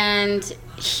 and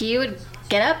he would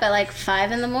get up at like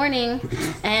 5 in the morning,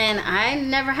 and I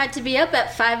never had to be up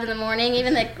at 5 in the morning.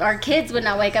 Even our kids would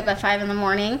not wake up at 5 in the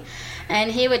morning,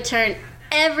 and he would turn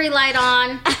every light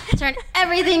on, turn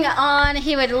everything on.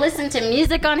 He would listen to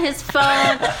music on his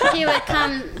phone. He would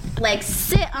come like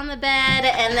sit on the bed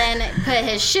and then put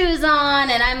his shoes on,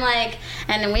 and I'm like,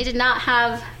 and we did not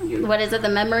have the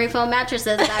memory foam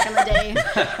mattresses back in the day.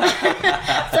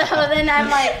 So then I'm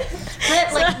like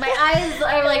my eyes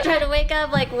are like trying to wake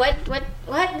up, like what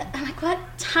I'm like, what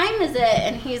time is it?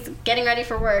 And he's getting ready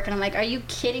for work, and I'm like, are you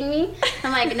kidding me?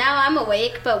 I'm like, now I'm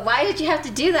awake, but why did you have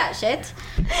to do that shit?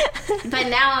 But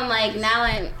now I'm like,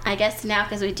 I guess now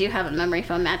because we do have a memory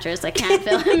foam mattress, I can't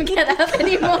feel him get up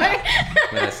anymore.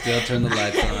 But I still turn the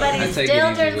lights on. But I he take still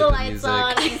it easy turns with the lights music.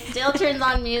 on. He still turns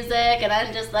on music, and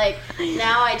I'm just like,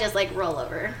 now I just like roll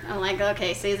over. I'm like,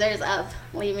 okay, Caesar's up.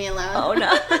 Leave me alone. Oh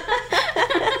no.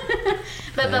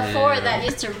 But before that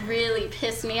used to really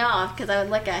piss me off because I would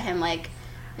look at him like,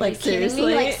 are Like, you kidding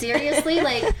seriously? me? Like seriously?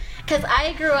 Like, because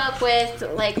I grew up with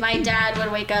like my dad would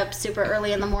wake up super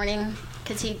early in the morning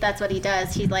because that's what he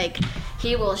does. He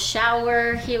will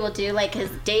shower. He will do like his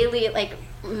daily like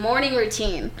morning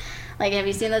routine. Like, have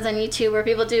you seen those on YouTube where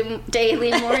people do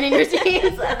daily morning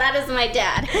routines? That is my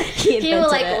dad. He will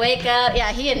like wake up.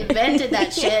 Yeah, he invented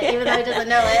that shit, even though he doesn't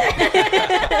know it.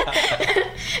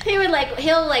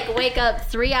 He'll wake up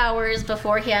 3 hours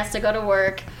before he has to go to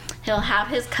work. He'll have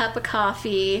his cup of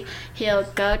coffee. He'll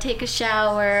go take a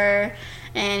shower,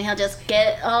 and he'll just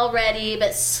get all ready,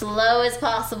 but slow as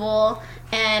possible.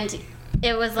 And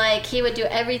it was like he would do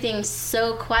everything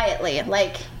so quietly.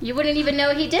 Like, you wouldn't even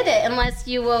know he did it unless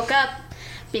you woke up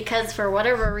because for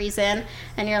whatever reason,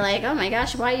 and you're like, oh my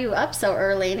gosh, why are you up so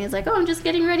early? And he's like, oh, I'm just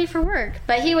getting ready for work.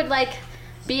 But he would like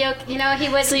be okay, he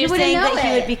would. So you're wouldn't saying know that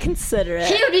he it. would be considerate.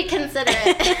 He would be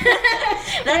considerate.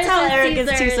 That's how Eric is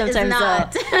too Caesar is sometimes.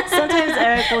 not. Sometimes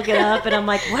Eric will get up and I'm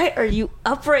like, why are you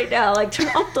up right now? Like, turn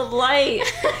off the light.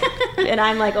 And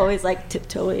I'm like always like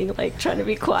tiptoeing, like trying to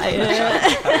be quiet.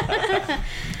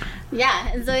 Yeah,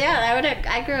 and so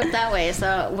I grew up that way.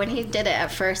 So when he did it at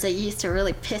first, it used to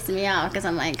really piss me off because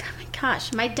I'm like, oh my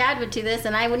gosh, my dad would do this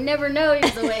and I would never know he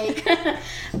was awake.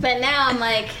 But now I'm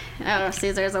like, oh,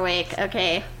 Caesar's awake.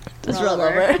 Okay, Just roll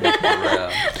over. For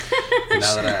real.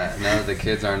 Now that the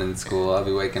kids aren't in school, I'll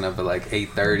be waking up at like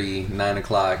 8:30, 9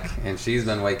 o'clock, and she's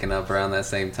been waking up around that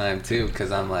same time too.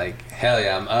 Because I'm like, hell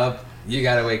yeah, I'm up. You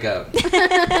gotta wake up.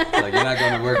 Like, you're not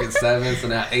going to work at 7, so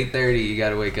now 8:30, you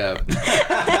gotta wake up.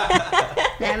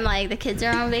 And I'm like, the kids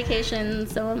are on vacation,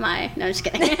 so am I. No, I'm just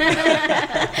kidding.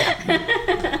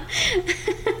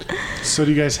 So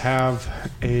do you guys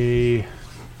have a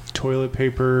toilet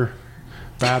paper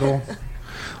battle?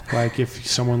 Like if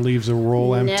someone leaves a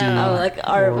roll empty? No. Oh, like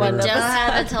our one Don't of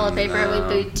have the toilet paper. No.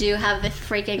 We do have the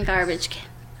freaking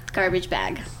garbage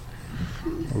bag.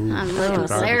 Ooh, I'm garbage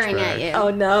staring at bag. you. Oh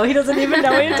no, he doesn't even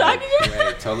know what you're talking about.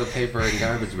 Right, toilet paper and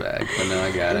garbage bag. But no,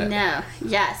 I got it. No.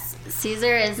 Yes.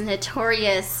 Caesar is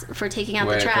notorious for taking out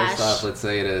Wait, the trash. first off, let's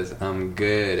say it is. I'm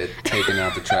good at taking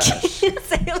out the trash. Say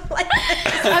it like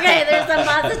that. Okay, there's some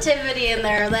positivity in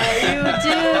there that you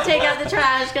do take out the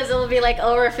trash because it will be like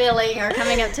overfilling or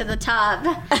coming up to the top.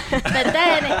 But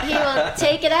then he will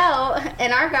take it out,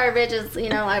 and our garbage is,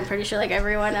 I'm pretty sure like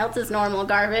everyone else's normal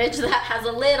garbage that has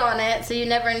a lid on it, so you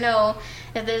never know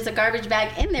if there's a garbage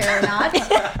bag in there or not.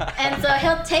 And so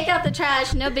he'll take out the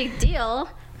trash, no big deal.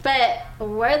 But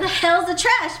where the hell's the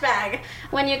trash bag?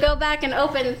 When you go back and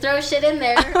open, throw shit in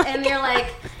there, and you're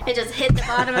like, it just hit the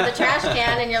bottom of the trash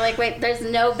can, and you're like, wait, there's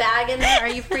no bag in there? Are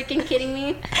you freaking kidding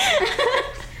me?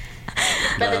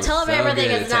 But the toilet paper thing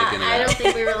is not. I don't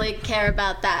think we really care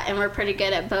about that, and we're pretty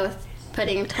good at both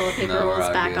putting toilet paper rolls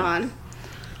back on.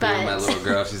 But my little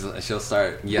girl, she'll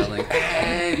start yelling,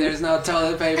 "Hey, there's no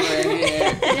toilet paper in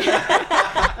here!"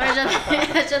 Or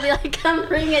she'll be like, "Come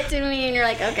bring it to me," and you're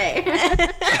like, "Okay."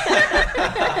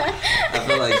 I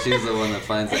feel like she's the one that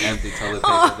finds the empty toilet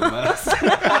paper the most.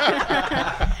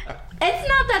 It's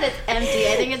not that it's empty.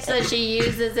 I think it's that she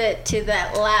uses it to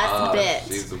that last bit.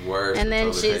 She's the worst. And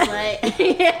then she's paper. like,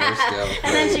 yeah.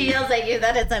 And then she yells at you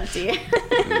that it's empty.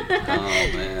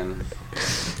 Oh man.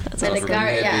 So for being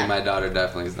hippie, my daughter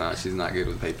definitely is not. She's not good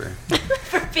with paper.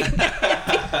 For being a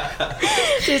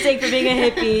hippie. She was saying for being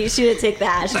a hippie, she didn't take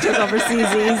that. She took over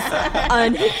Susie's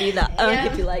unhippie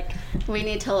like. We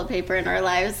need toilet paper in our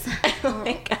lives. Oh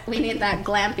my God. We need that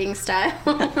glamping style.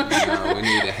 No, we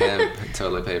need a hemp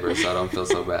toilet paper so I don't feel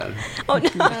so bad. Oh no.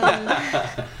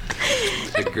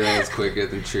 It grows quicker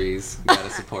than trees.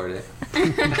 Gotta support it.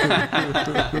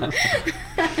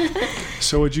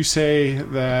 So would you say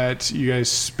that you guys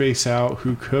space out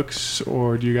who cooks,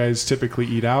 or do you guys typically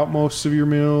eat out most of your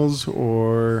meals,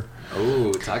 or?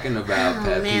 Oh, talking about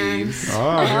pet man. peeves.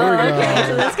 Oh, here we go. Okay,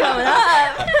 so that's coming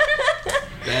up.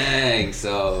 Dang,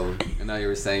 so I know you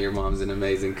were saying your mom's an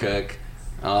amazing cook.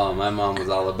 Oh, my mom was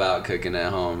all about cooking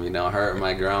at home. You know, her and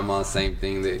my grandma, same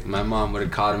thing. That my mom would have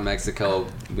called in Mexico,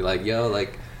 be like, yo,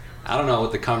 like, I don't know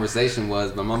what the conversation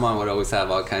was, but my mom would always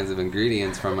have all kinds of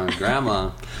ingredients from my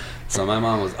grandma. So my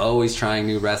mom was always trying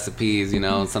new recipes, you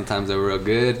know. Sometimes they were real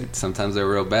good, sometimes they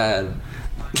were real bad.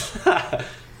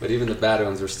 But even the bad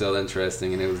ones were still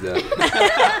interesting, and it was dope.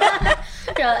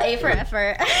 Girl, A for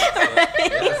effort.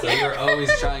 So we were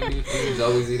always trying new foods,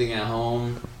 always eating at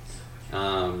home.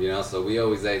 You know, so we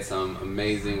always ate some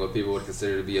amazing, what people would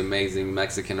consider to be amazing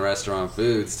Mexican restaurant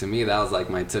foods. To me, that was like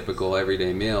my typical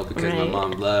everyday meal because my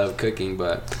mom loved cooking,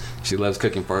 but she loves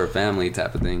cooking for her family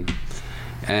type of thing.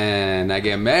 And I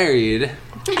get married,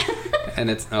 and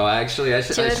it's, actually, I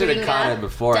should have caught it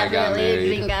before I got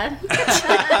married.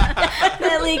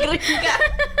 Definitely gringa.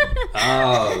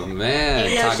 Oh, man.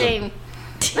 Ain't no shame.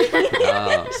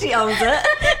 She owns it.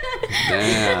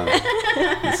 Damn.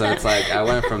 So it's like I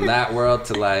went from that world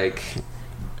to like,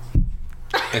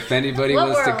 if anybody What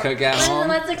wants world? to cook at home,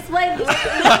 Let's explain the world.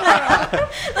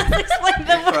 Let's explain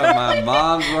the world. from my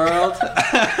mom's world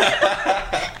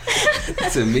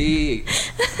to me,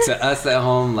 to us at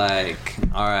home, like,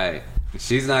 all right,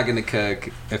 she's not gonna cook.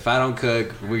 If I don't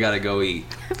cook, we gotta go eat.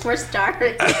 We're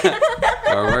starving.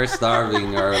 Or we're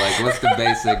starving, or like, what's the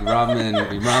basic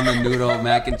ramen noodle,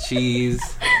 mac and cheese,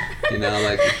 you know,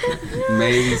 like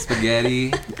maybe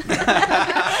spaghetti.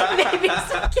 Maybe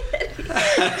spaghetti.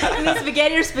 I mean,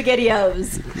 spaghetti or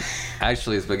SpaghettiOs?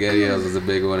 Actually, SpaghettiOs was a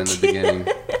big one in the beginning.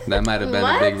 That might have been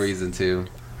a big reason too.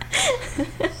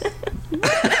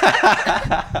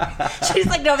 She's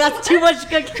like, no, that's too much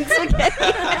cooking spaghetti.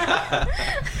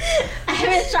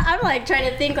 I'm like trying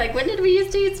to think, like, when did we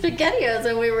used to eat SpaghettiOs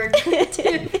when we were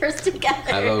first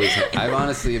together? I've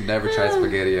honestly have never tried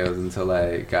SpaghettiOs until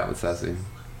I got with Ceci.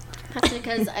 That's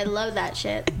because I love that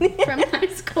shit from high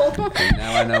school. And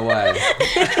now I know why.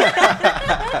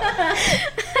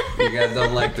 You guys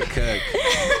don't like to cook.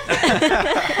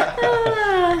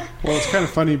 Well, it's kind of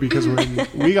funny because when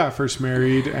we got first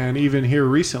married, and even here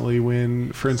recently,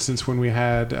 when, for instance, when we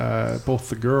had both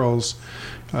the girls,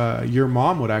 your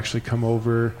mom would actually come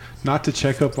over, not to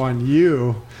check up on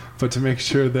you, but to make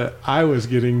sure that I was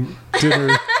getting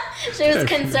dinner. She was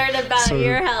concerned about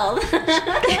your health.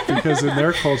 Because in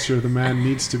their culture, the man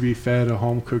needs to be fed a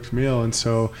home-cooked meal. And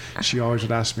so she always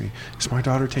would ask me, is my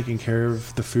daughter taking care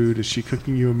of the food? Is she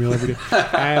cooking you a meal every day?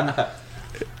 And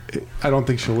I don't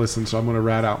think she'll listen, so I'm going to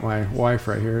rat out my wife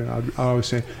right here. And I'll always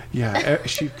say, yeah,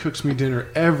 she cooks me dinner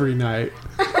every night.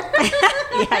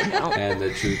 Yeah, I know. And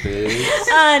the truth is,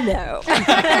 No.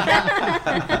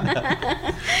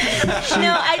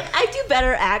 No, I do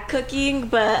better at cooking,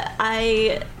 but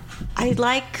I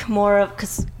like more of,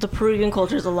 because the Peruvian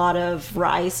culture is a lot of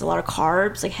rice, a lot of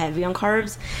carbs, like heavy on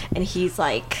carbs, and he's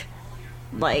like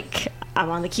I'm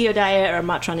on the keto diet, or I'm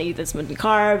not trying to eat this many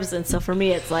carbs, and so for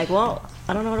me it's like, well,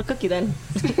 I don't know how to cook you then.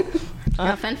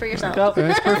 Go fend for yourself. Go.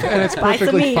 And it's, and it's Buy some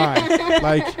perfectly meat. fine.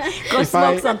 Like, Go if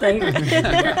smoke something.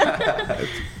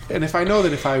 And if I know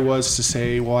that if I was to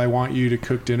say, well, I want you to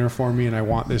cook dinner for me and I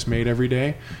want this made every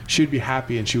day, she'd be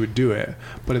happy and she would do it.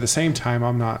 But at the same time,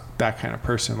 I'm not that kind of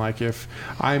person. Like if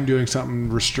I'm doing something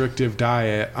restrictive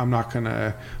diet, I'm not going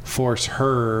to force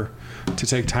her to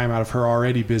take time out of her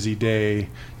already busy day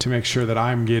to make sure that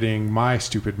I'm getting my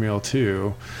stupid meal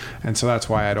too. And so that's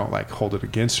why I don't like hold it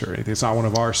against her or anything. It's not one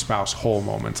of our spouse whole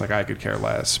moments. Like I could care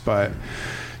less. But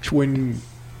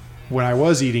when I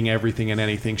was eating everything and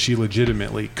anything, she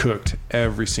legitimately cooked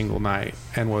every single night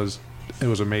and it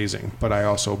was amazing. But I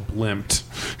also blimped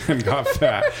and got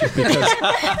fat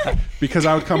because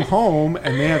I would come home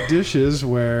and they have dishes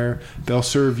where they'll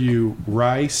serve you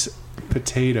rice,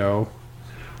 potato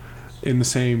in the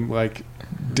same like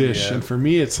dish. Yeah. And for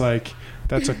me, it's like,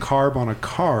 that's a carb on a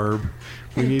carb.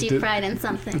 We need deep fried in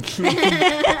something.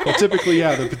 Well, typically,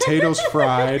 yeah, the potatoes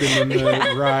fried and then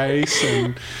the rice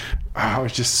and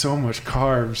it's just so much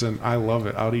carbs, and I love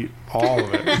it. I'll eat all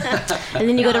of it. And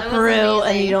then you go to Peru,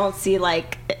 and you don't see,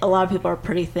 like, a lot of people are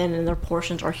pretty thin, and their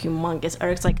portions are humongous.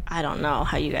 Eric's like, I don't know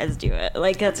how you guys do it.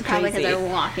 Like, that's probably crazy. Probably because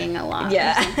they're walking a lot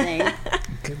or something.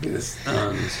 Could be this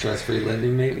stress-free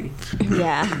living, maybe.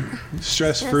 Yeah.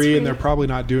 Stress-free, and they're probably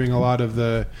not doing a lot of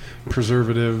the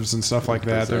preservatives and stuff like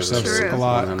that. Their stuff's a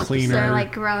lot 100%. cleaner. They're,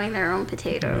 like, growing their own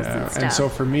potatoes and stuff. And so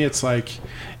for me, it's like,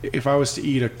 if I was to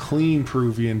eat a clean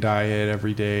Peruvian diet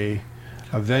every day,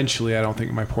 eventually I don't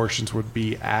think my portions would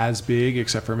be as big,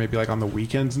 except for maybe like on the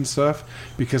weekends and stuff,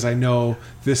 because I know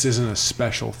this isn't a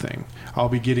special thing. I'll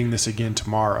be getting this again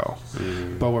tomorrow.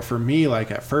 But for me,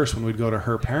 like at first when we'd go to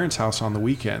her parents' house on the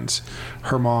weekends,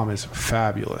 her mom is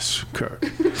fabulous cook.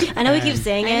 I know we keep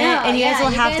saying it, and you guys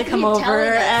will have to come over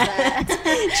and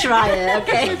try it,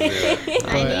 okay?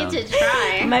 I need to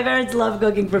try. My parents love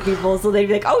cooking for people, so they'd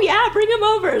be like, oh yeah, bring them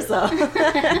over.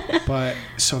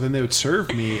 So then they would serve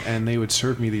me, and they would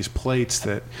serve me these plates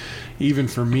that even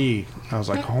for me, I was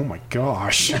like, oh my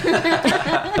gosh.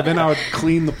 But then I would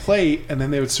clean the plate, and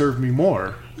then they would serve me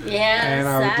more. Yeah, and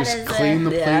I would just clean the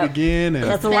plate again. And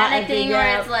that's a lot of thing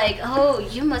where it's like, oh,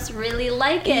 you must really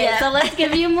like it, so let's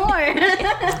give you more.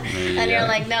 And you're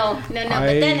like, no. But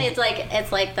then it's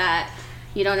like that.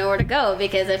 You don't know where to go,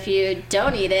 because if you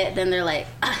don't eat it, then they're like,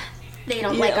 they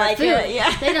don't like our food.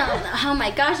 They don't. Oh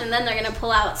my gosh! And then they're gonna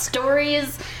pull out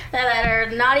stories that are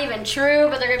not even true,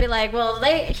 but they're gonna be like, well,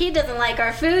 he doesn't like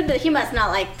our food, but he must not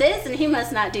like this, and he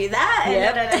must not do that.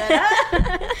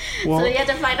 Well, so you have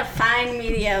to find a fine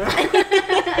medium.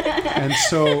 And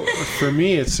so for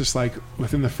me, it's just like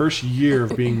within the first year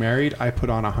of being married, I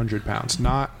put on 100 pounds.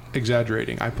 Not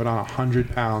exaggerating. I put on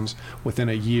 100 pounds within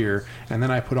a year, and then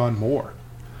I put on more.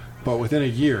 But within a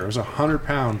year, it was 100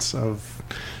 pounds of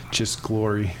just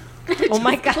glory. Oh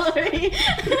my god.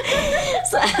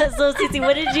 So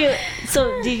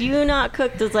Cece, did you not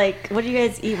cook what did you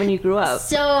guys eat when you grew up?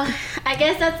 So I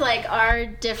guess that's like our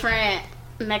different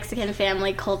Mexican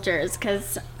family cultures,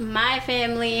 because my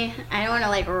family, I don't want to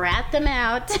like rat them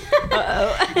out.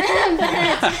 But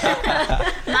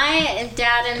my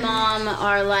dad and mom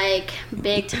are like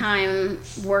big time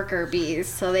worker bees,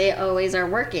 so they always are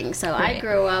working. So I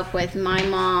grew up with my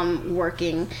mom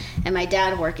working and my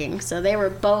dad working, so they were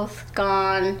both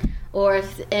gone, or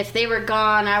if they were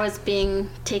gone, I was being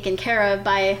taken care of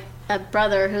by a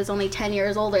brother who's only 10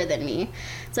 years older than me.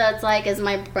 So it's like, is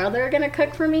my brother going to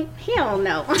cook for me? Hell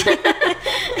no.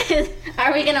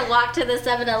 Are we going to walk to the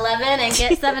 7-Eleven and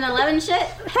get 7-Eleven shit?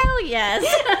 Hell yes.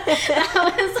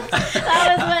 That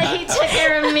was what he took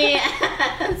care of me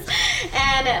as.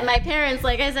 And my parents,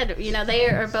 like I said, they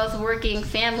are both working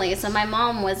families. So my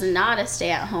mom was not a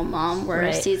stay-at-home mom,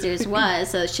 where Caesar's was.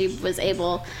 So she was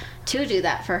able to do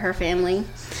that for her family.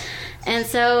 And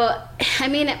so, I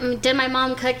mean, did my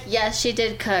mom cook? Yes, she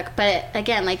did cook. But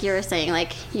again, like you were saying,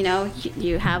 like,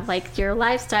 you have like your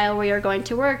lifestyle where you're going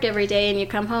to work every day and you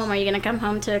come home. Are you going to come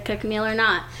home to cook a meal or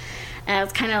not? And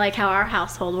it's kind of like how our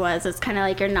household was. It's kind of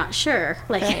like you're not sure.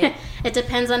 Like, it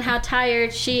depends on how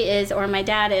tired she is or my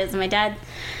dad is. My dad,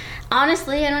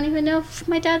 honestly, I don't even know if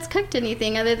my dad's cooked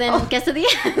anything other than Guess of the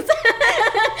Yes.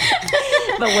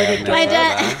 But what did my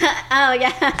dad? Oh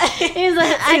yeah, he's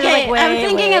like, okay. I'm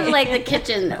thinking of like the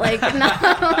kitchen, like not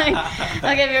like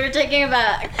okay. If you're talking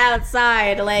about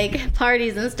outside, like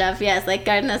parties and stuff, yes, like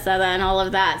carne asada and all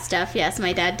of that stuff. Yes,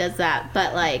 my dad does that.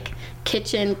 But like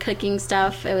kitchen cooking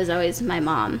stuff, it was always my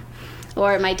mom.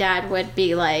 Or my dad would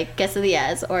be like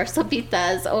quesadillas or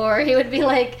sopitas, or he would be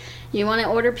like, you want to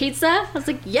order pizza? I was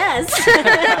like, yes.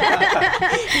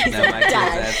 That might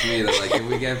ask me, they're like, "Can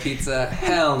we get pizza?"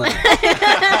 Hell no.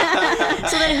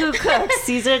 So then who cooks?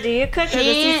 Caesar, do you cook or does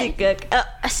Cece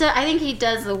cook? So I think he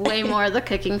does way more of the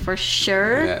cooking for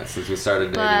sure. Yeah, since we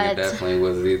started dating, it definitely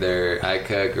was either I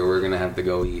cook or we're gonna have to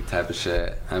go eat type of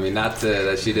shit. I mean, not to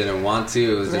that she didn't want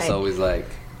to. It was just always like.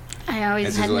 I always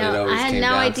This had is what it no, always I had came no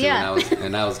down idea. to,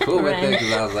 and I was cool with Right. it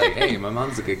because I was like, "Hey, my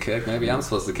mom's a good cook. Maybe I'm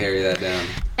supposed to carry that down."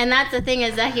 And that's the thing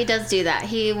is that he does do that.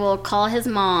 He will call his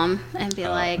mom and be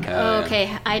like, hell "Oh, yeah.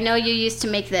 okay, I know you used to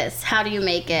make this. How do you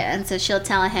make it?" And so she'll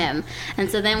tell him.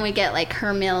 And so then we get like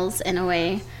her meals in a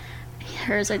way.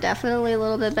 Hers are definitely a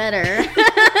little bit better.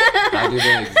 I do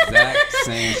the exact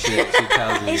same shit. She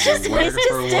tells me It's just- word it's just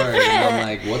for word, different. and I'm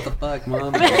like, "What the fuck,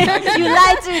 mom?" You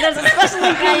lied to me. There's a special You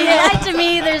ingredient. lied to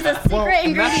me. There's a secret Well, and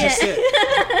ingredient. that's just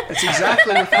it. It's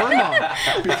exactly with her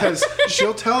mom because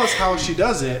she'll tell us how she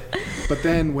does it, but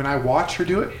then when I watch her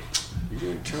do it, you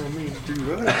didn't tell me to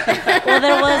do that. Well,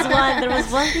 there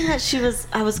was one thing that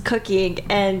I was cooking,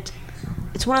 and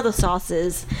it's one of the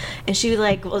sauces, and she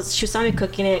saw me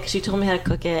cooking it 'cause she told me how to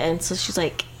cook it, and so she's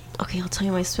like, "Okay, I'll tell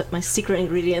you my secret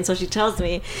ingredient." So she tells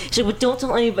me, she's like, "Well, don't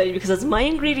tell anybody because it's my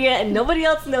ingredient and nobody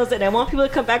else knows it, and I want people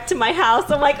to come back to my house."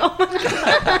 I'm like, "Oh my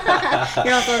god."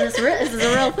 You're also this is a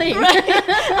real thing.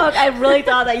 Look, I really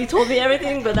thought that you told me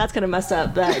everything, but that's kind of messed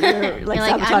up that you're like You're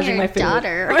like, I'm sabotaging your my food.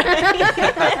 daughter.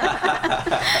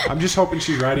 I'm just hoping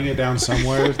she's writing it down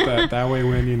somewhere that way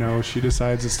when she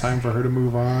decides it's time for her to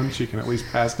move on, she can at least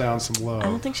pass down some I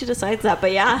don't love. think she decides that,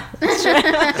 but yeah.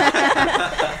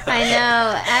 I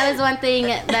know. That was one thing.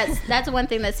 That's one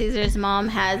thing that Caesar's mom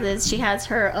has is she has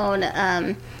her own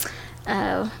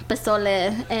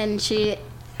pozole, and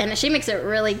she makes it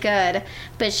really good.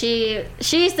 But she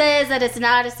says that it's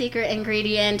not a secret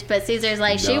ingredient. But Caesar's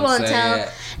like she Don't won't say tell. it.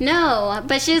 No,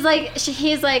 but he's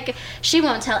like she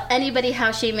won't tell anybody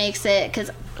how she makes it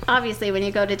because. Obviously, when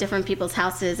you go to different people's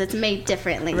houses, it's made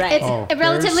differently. Right. It's Oh,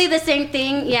 relatively the same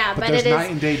thing, yeah, but there's it is night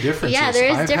and day differences. Yeah, there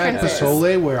is I've differences. had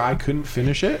pozole where I couldn't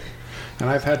finish it, and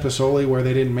I've had pozole where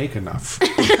they didn't make enough.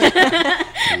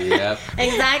 Yep.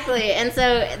 Exactly. And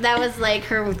so that was like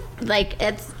her, like,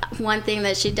 it's one thing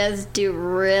that she does do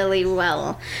really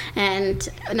well. And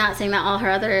not saying that all her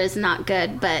other is not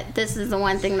good, but this is the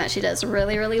one thing that she does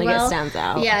really, really Like, it well. stands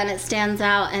out. Yeah, and it stands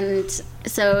out. And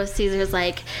so Caesar's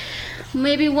like,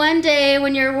 maybe one day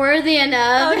when you're worthy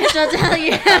enough, she'll tell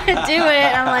you how to do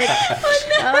it. I'm like,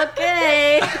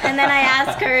 okay. And then I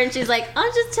ask her, and she's like,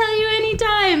 I'll just tell you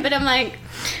anytime. But I'm like,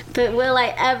 but will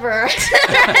I ever?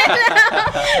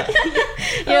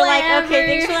 You're Will like, I okay, ever?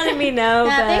 thanks for letting me know,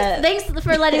 Yeah, but thanks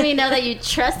for letting me know that you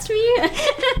trust me.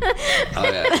 Oh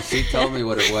yeah, she told me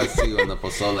what it was too on the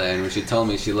pozole, and when she told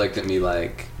me, she looked at me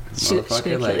like, She- she "Motherfucker,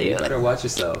 gonna like kill you you." better watch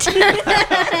yourself."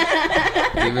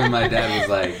 Even my dad was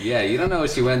like, "Yeah, you don't know what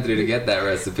she went through to get that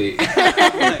recipe." I'm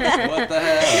like, what the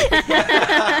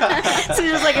hell? so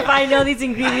just like, if I know these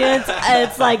ingredients,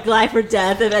 it's like life or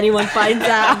death if anyone finds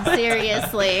out.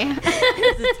 Seriously.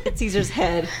 It's Caesar's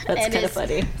head. That's It kind of is.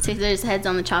 funny. Caesar's head's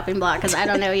on the chopping block because I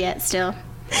don't know yet still.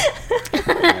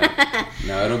 Yeah.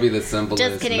 No, it'll be the simplest.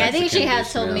 Just kidding. I think she Mexican has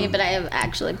dish told me, now. but I have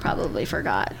actually probably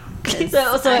forgot. 'Cause So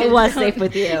I it was don't- safe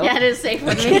with you. Yeah, it is safe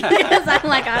with me because I'm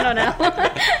like, I don't know.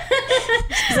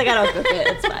 She's like, I don't cook it.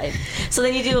 It's fine. So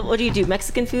then what do you do?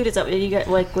 Mexican food? Is that what you get?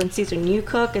 Like when Caesar and you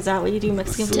cook? Is that what you do?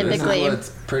 Mexican So food? this is Typically. what's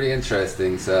pretty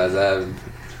interesting. So as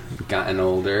I've gotten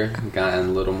older, gotten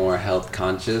a little more health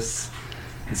conscious.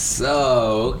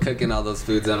 So cooking all those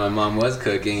foods that my mom was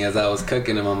cooking, as I was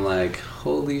cooking them, I'm like,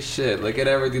 holy shit! Look at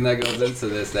everything that goes into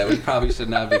this that we probably should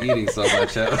not be eating so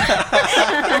much of.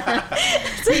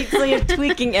 So you're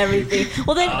tweaking everything.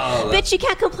 Well then, Oh, bitch, you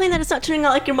can't complain that it's not turning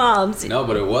out like your mom's. No,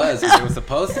 but it was. 'Cause it was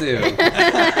supposed to.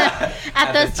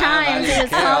 At those the time, I times, didn't he was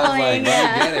care. I was following. like, "Bro,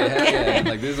 Yeah. get it, hell yeah.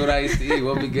 Like, this is what I used to eat.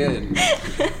 We'll be good."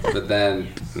 But then,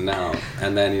 no.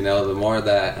 And then, the more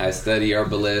that I study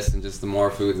herbalists and just the more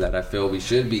foods that I feel we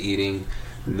should be eating,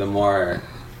 the more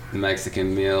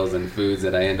Mexican meals and foods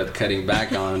that I end up cutting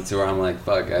back on to where I'm like,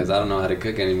 fuck, guys, I don't know how to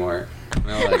cook anymore.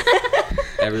 Like,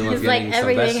 everyone's It's like getting some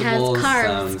everything has vegetables, carbs.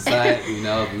 some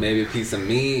side, maybe a piece of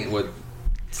meat with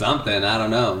something, I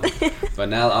don't know. But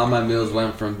now all my meals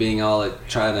went from being all like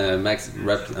trying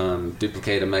to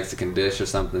duplicate a Mexican dish or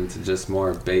something to just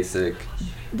more basic,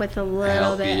 With a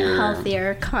little bit Healthier, healthier,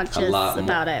 a conscious lot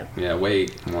about more, it. Yeah, way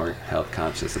more health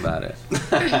conscious about it.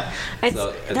 It's-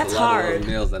 So it's that's a lot hard. of those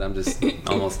meals that I'm just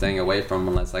almost staying away from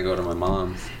unless I go to my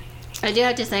mom's. I do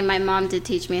have to say, my mom did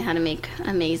teach me how to make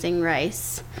amazing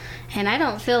rice. And I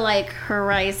don't feel like her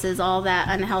rice is all that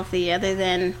unhealthy other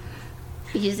than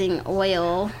using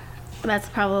oil that's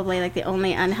probably like the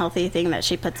only unhealthy thing that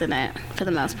she puts in it for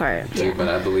the most part. Yeah, but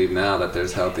I believe now that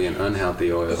there's healthy and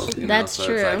unhealthy oils. That's so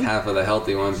true. It's like half of the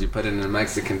healthy ones you put in a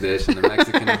Mexican dish, and the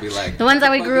Mexican will be like, The ones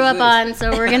that we grew up on,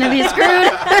 so we're gonna be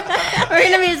screwed. We're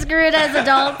gonna be screwed as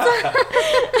adults.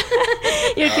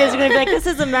 Your kids are gonna be like, "This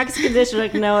is a Mexican dish." You're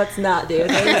like, "No, it's not, dude.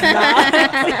 It's not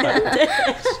a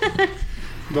Mexican dish."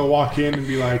 They'll walk in and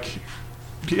be like,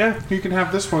 "Yeah, you can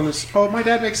have this one. Oh, my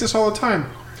dad makes this all the time."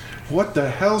 What the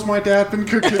hell's my dad been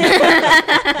cooking?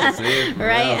 See,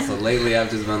 Right. So lately I've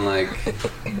just been like,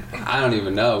 I don't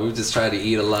even know. We've just tried to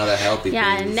eat a lot of healthy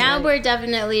Yeah, things. now we're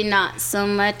definitely not so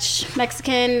much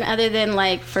Mexican, other than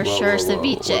like for sure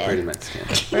ceviche. We're pretty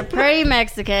Mexican. We're pretty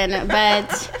Mexican, but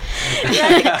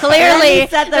clearly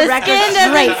Set the the record skin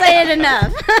doesn't straight. say it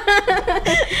enough.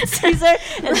 Caesar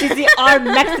and Cici are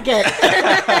Mexican.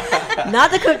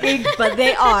 Not the cooking, but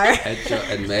they are. Hecho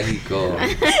en Mexico.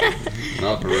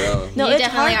 No, for real. No, You it's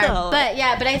definitely hard are.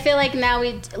 though. But I feel like now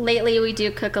lately we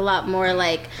do cook a lot more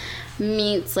like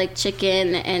meats, like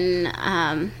chicken,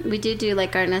 and we do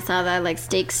like carne asada, like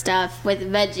steak stuff with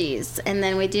veggies, and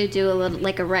then we do a little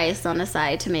like a rice on the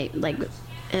side to make like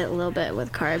it a little bit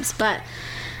with carbs, but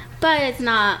it's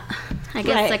not. I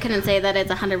guess Right. I couldn't say that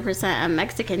it's 100% a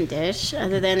Mexican dish,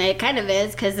 other than it kind of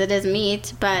is because it is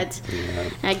meat, but you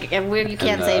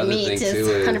can't the say other meat thing, is too,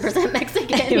 is- 100%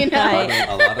 Mexican, you know? Right.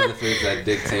 A lot of the foods that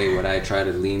dictate what I try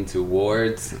to lean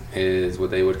towards is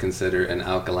what they would consider an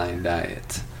alkaline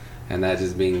diet. And that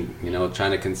just being,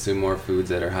 trying to consume more foods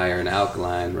that are higher in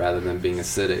alkaline rather than being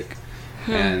acidic.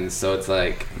 And so it's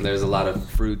like there's a lot of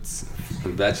fruits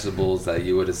and vegetables that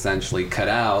you would essentially cut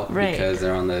out Right. because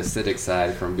they're on the acidic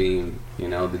side from being, the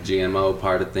GMO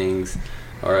part of things,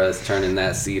 or us turning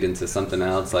that seed into something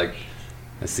else like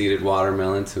a seeded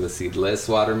watermelon to a seedless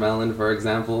watermelon, for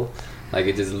example. Like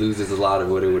it just loses a lot of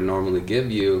what it would normally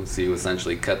give you, so you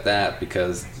essentially cut that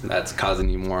because that's causing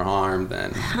you more harm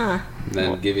than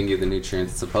giving you the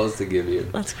nutrients it's supposed to give you.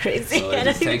 That's crazy. So it I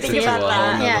just didn't even takes think it to about a whole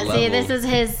that. nother Yeah, see, level. this is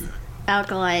his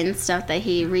alkaline stuff that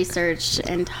he researched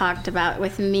and talked about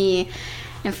with me.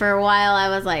 And for a while, I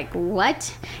was like,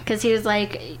 what? Because he was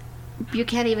like, you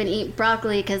can't even eat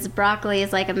broccoli because broccoli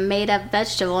is like a made-up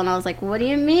vegetable. And I was like, what do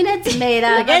you mean it's made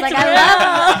up? I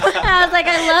was like,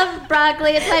 I love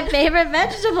broccoli. It's my favorite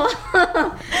vegetable.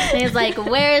 And he's like,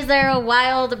 where is there a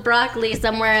wild broccoli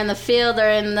somewhere in the field or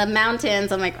in the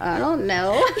mountains? I'm like, I don't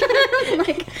know. I'm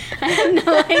like, I have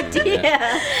no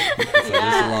idea. So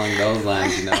just along those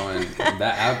lines, and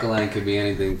that alkaline could be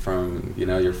anything from,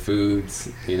 your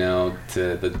foods, to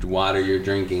the water you're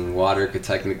drinking. Water could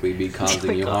technically be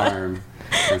causing you harm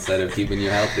instead of keeping you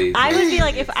healthy. I would be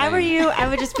like, if I were you, I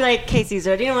would just be like, "Okay,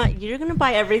 Caesar, do you know what? You're gonna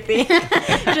buy everything,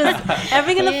 just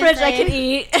everything in the He's fridge I like- can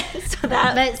eat." So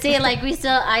that, But see, like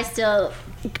I still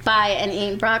buy and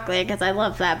eat broccoli because I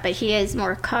love that. But he is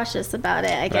more cautious about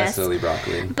it, I But I guess. still eat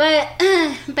broccoli.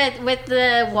 But with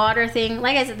the water thing,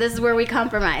 like I said, this is where we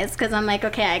compromise because I'm like,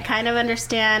 okay, I kind of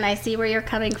understand. I see where you're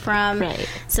coming from. Right.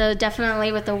 So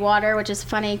definitely with the water, which is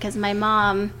funny because my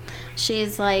mom,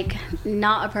 she's like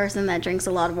not a person that drinks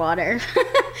a lot of water,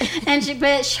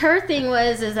 but her thing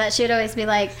is that she would always be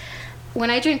like, when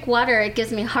I drink water, it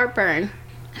gives me heartburn.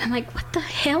 And I'm like, what the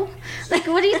hell? Like,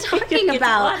 what are you talking It's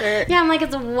about? water. Yeah, I'm like,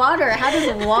 it's water. How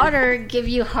does water give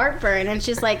you heartburn? And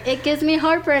she's like, it gives me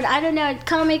heartburn. I don't know.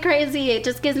 Call me crazy. It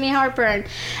just gives me heartburn.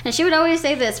 And she would always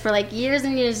say this for like years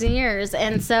and years and years.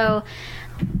 And so,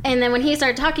 and then when he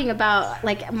started talking about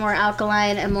like more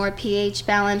alkaline and more pH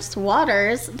balanced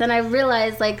waters, then I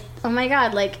realized like, oh my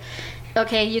God, like,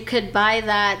 okay, you could buy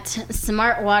that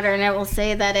Smart Water and it will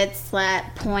say that it's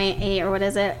at 0.8 or what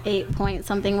is it, 8 point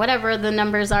something, whatever the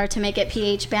numbers are to make it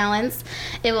pH balanced.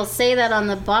 It will say that on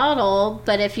the bottle,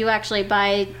 but if you actually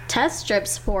buy test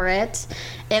strips for it,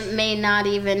 it may not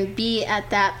even be at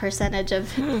that percentage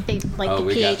of like Oh, the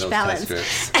we got pH those balance.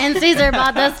 test strips. And Caesar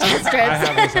bought those test I strips.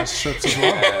 have those as strips as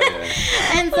well.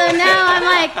 Yeah. And so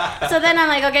now then I'm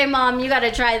like, okay, Mom, you got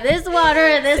to try this water.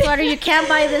 You can't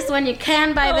buy this one. You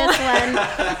can buy this one.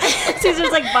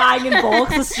 Caesar's like buying in bulk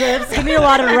the strips. Give me a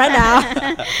water right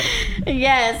now.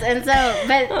 Yes, and so,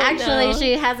 but actually, no.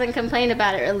 she hasn't complained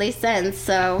about it really since.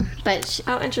 So,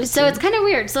 Oh, interesting. so it's kind of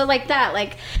weird. So like that,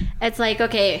 like it's like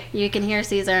okay, you can hear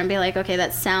Caesar and be like, okay,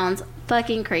 that sounds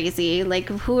fucking crazy. Like,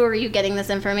 who are you getting this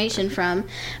information from?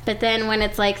 But then when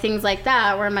it's like things like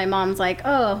that, where my mom's like,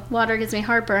 oh, water gives me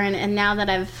heartburn, and now that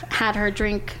I've had her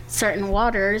drink certain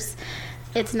waters,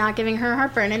 it's not giving her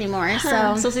heartburn anymore.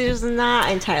 So Caesar's not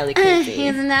entirely crazy.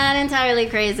 He's not entirely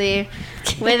crazy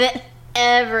with it.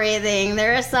 everything.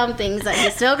 There are some things that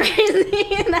he's still crazy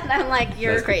that I'm like,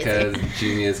 you're That's crazy. because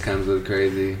genius comes with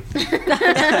crazy.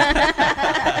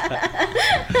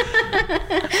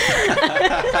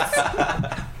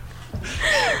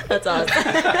 That's awesome.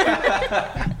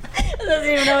 Doesn't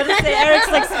even know what to say. Eric's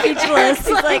like speechless.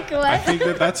 He's like, I what? think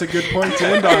that's a good point to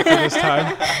end on for this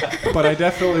time. But I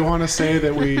definitely want to say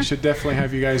that we should definitely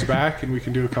have you guys back, and we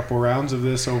can do a couple rounds of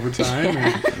this over time.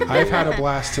 And I've had a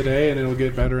blast today, and it'll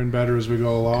get better and better as we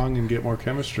go along and get more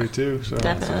chemistry too. So,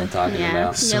 That's what I'm talking Yeah,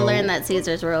 about. So- you'll learn that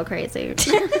Caesar's real crazy.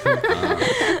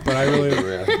 but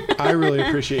I really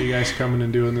appreciate you guys coming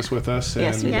and doing this with us, and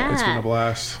Yes, we do. it's been Yeah. a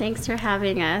blast. Thanks for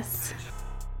having us.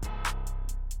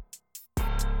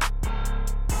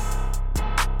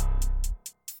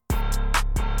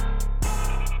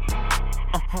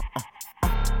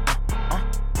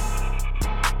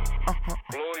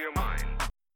 Blow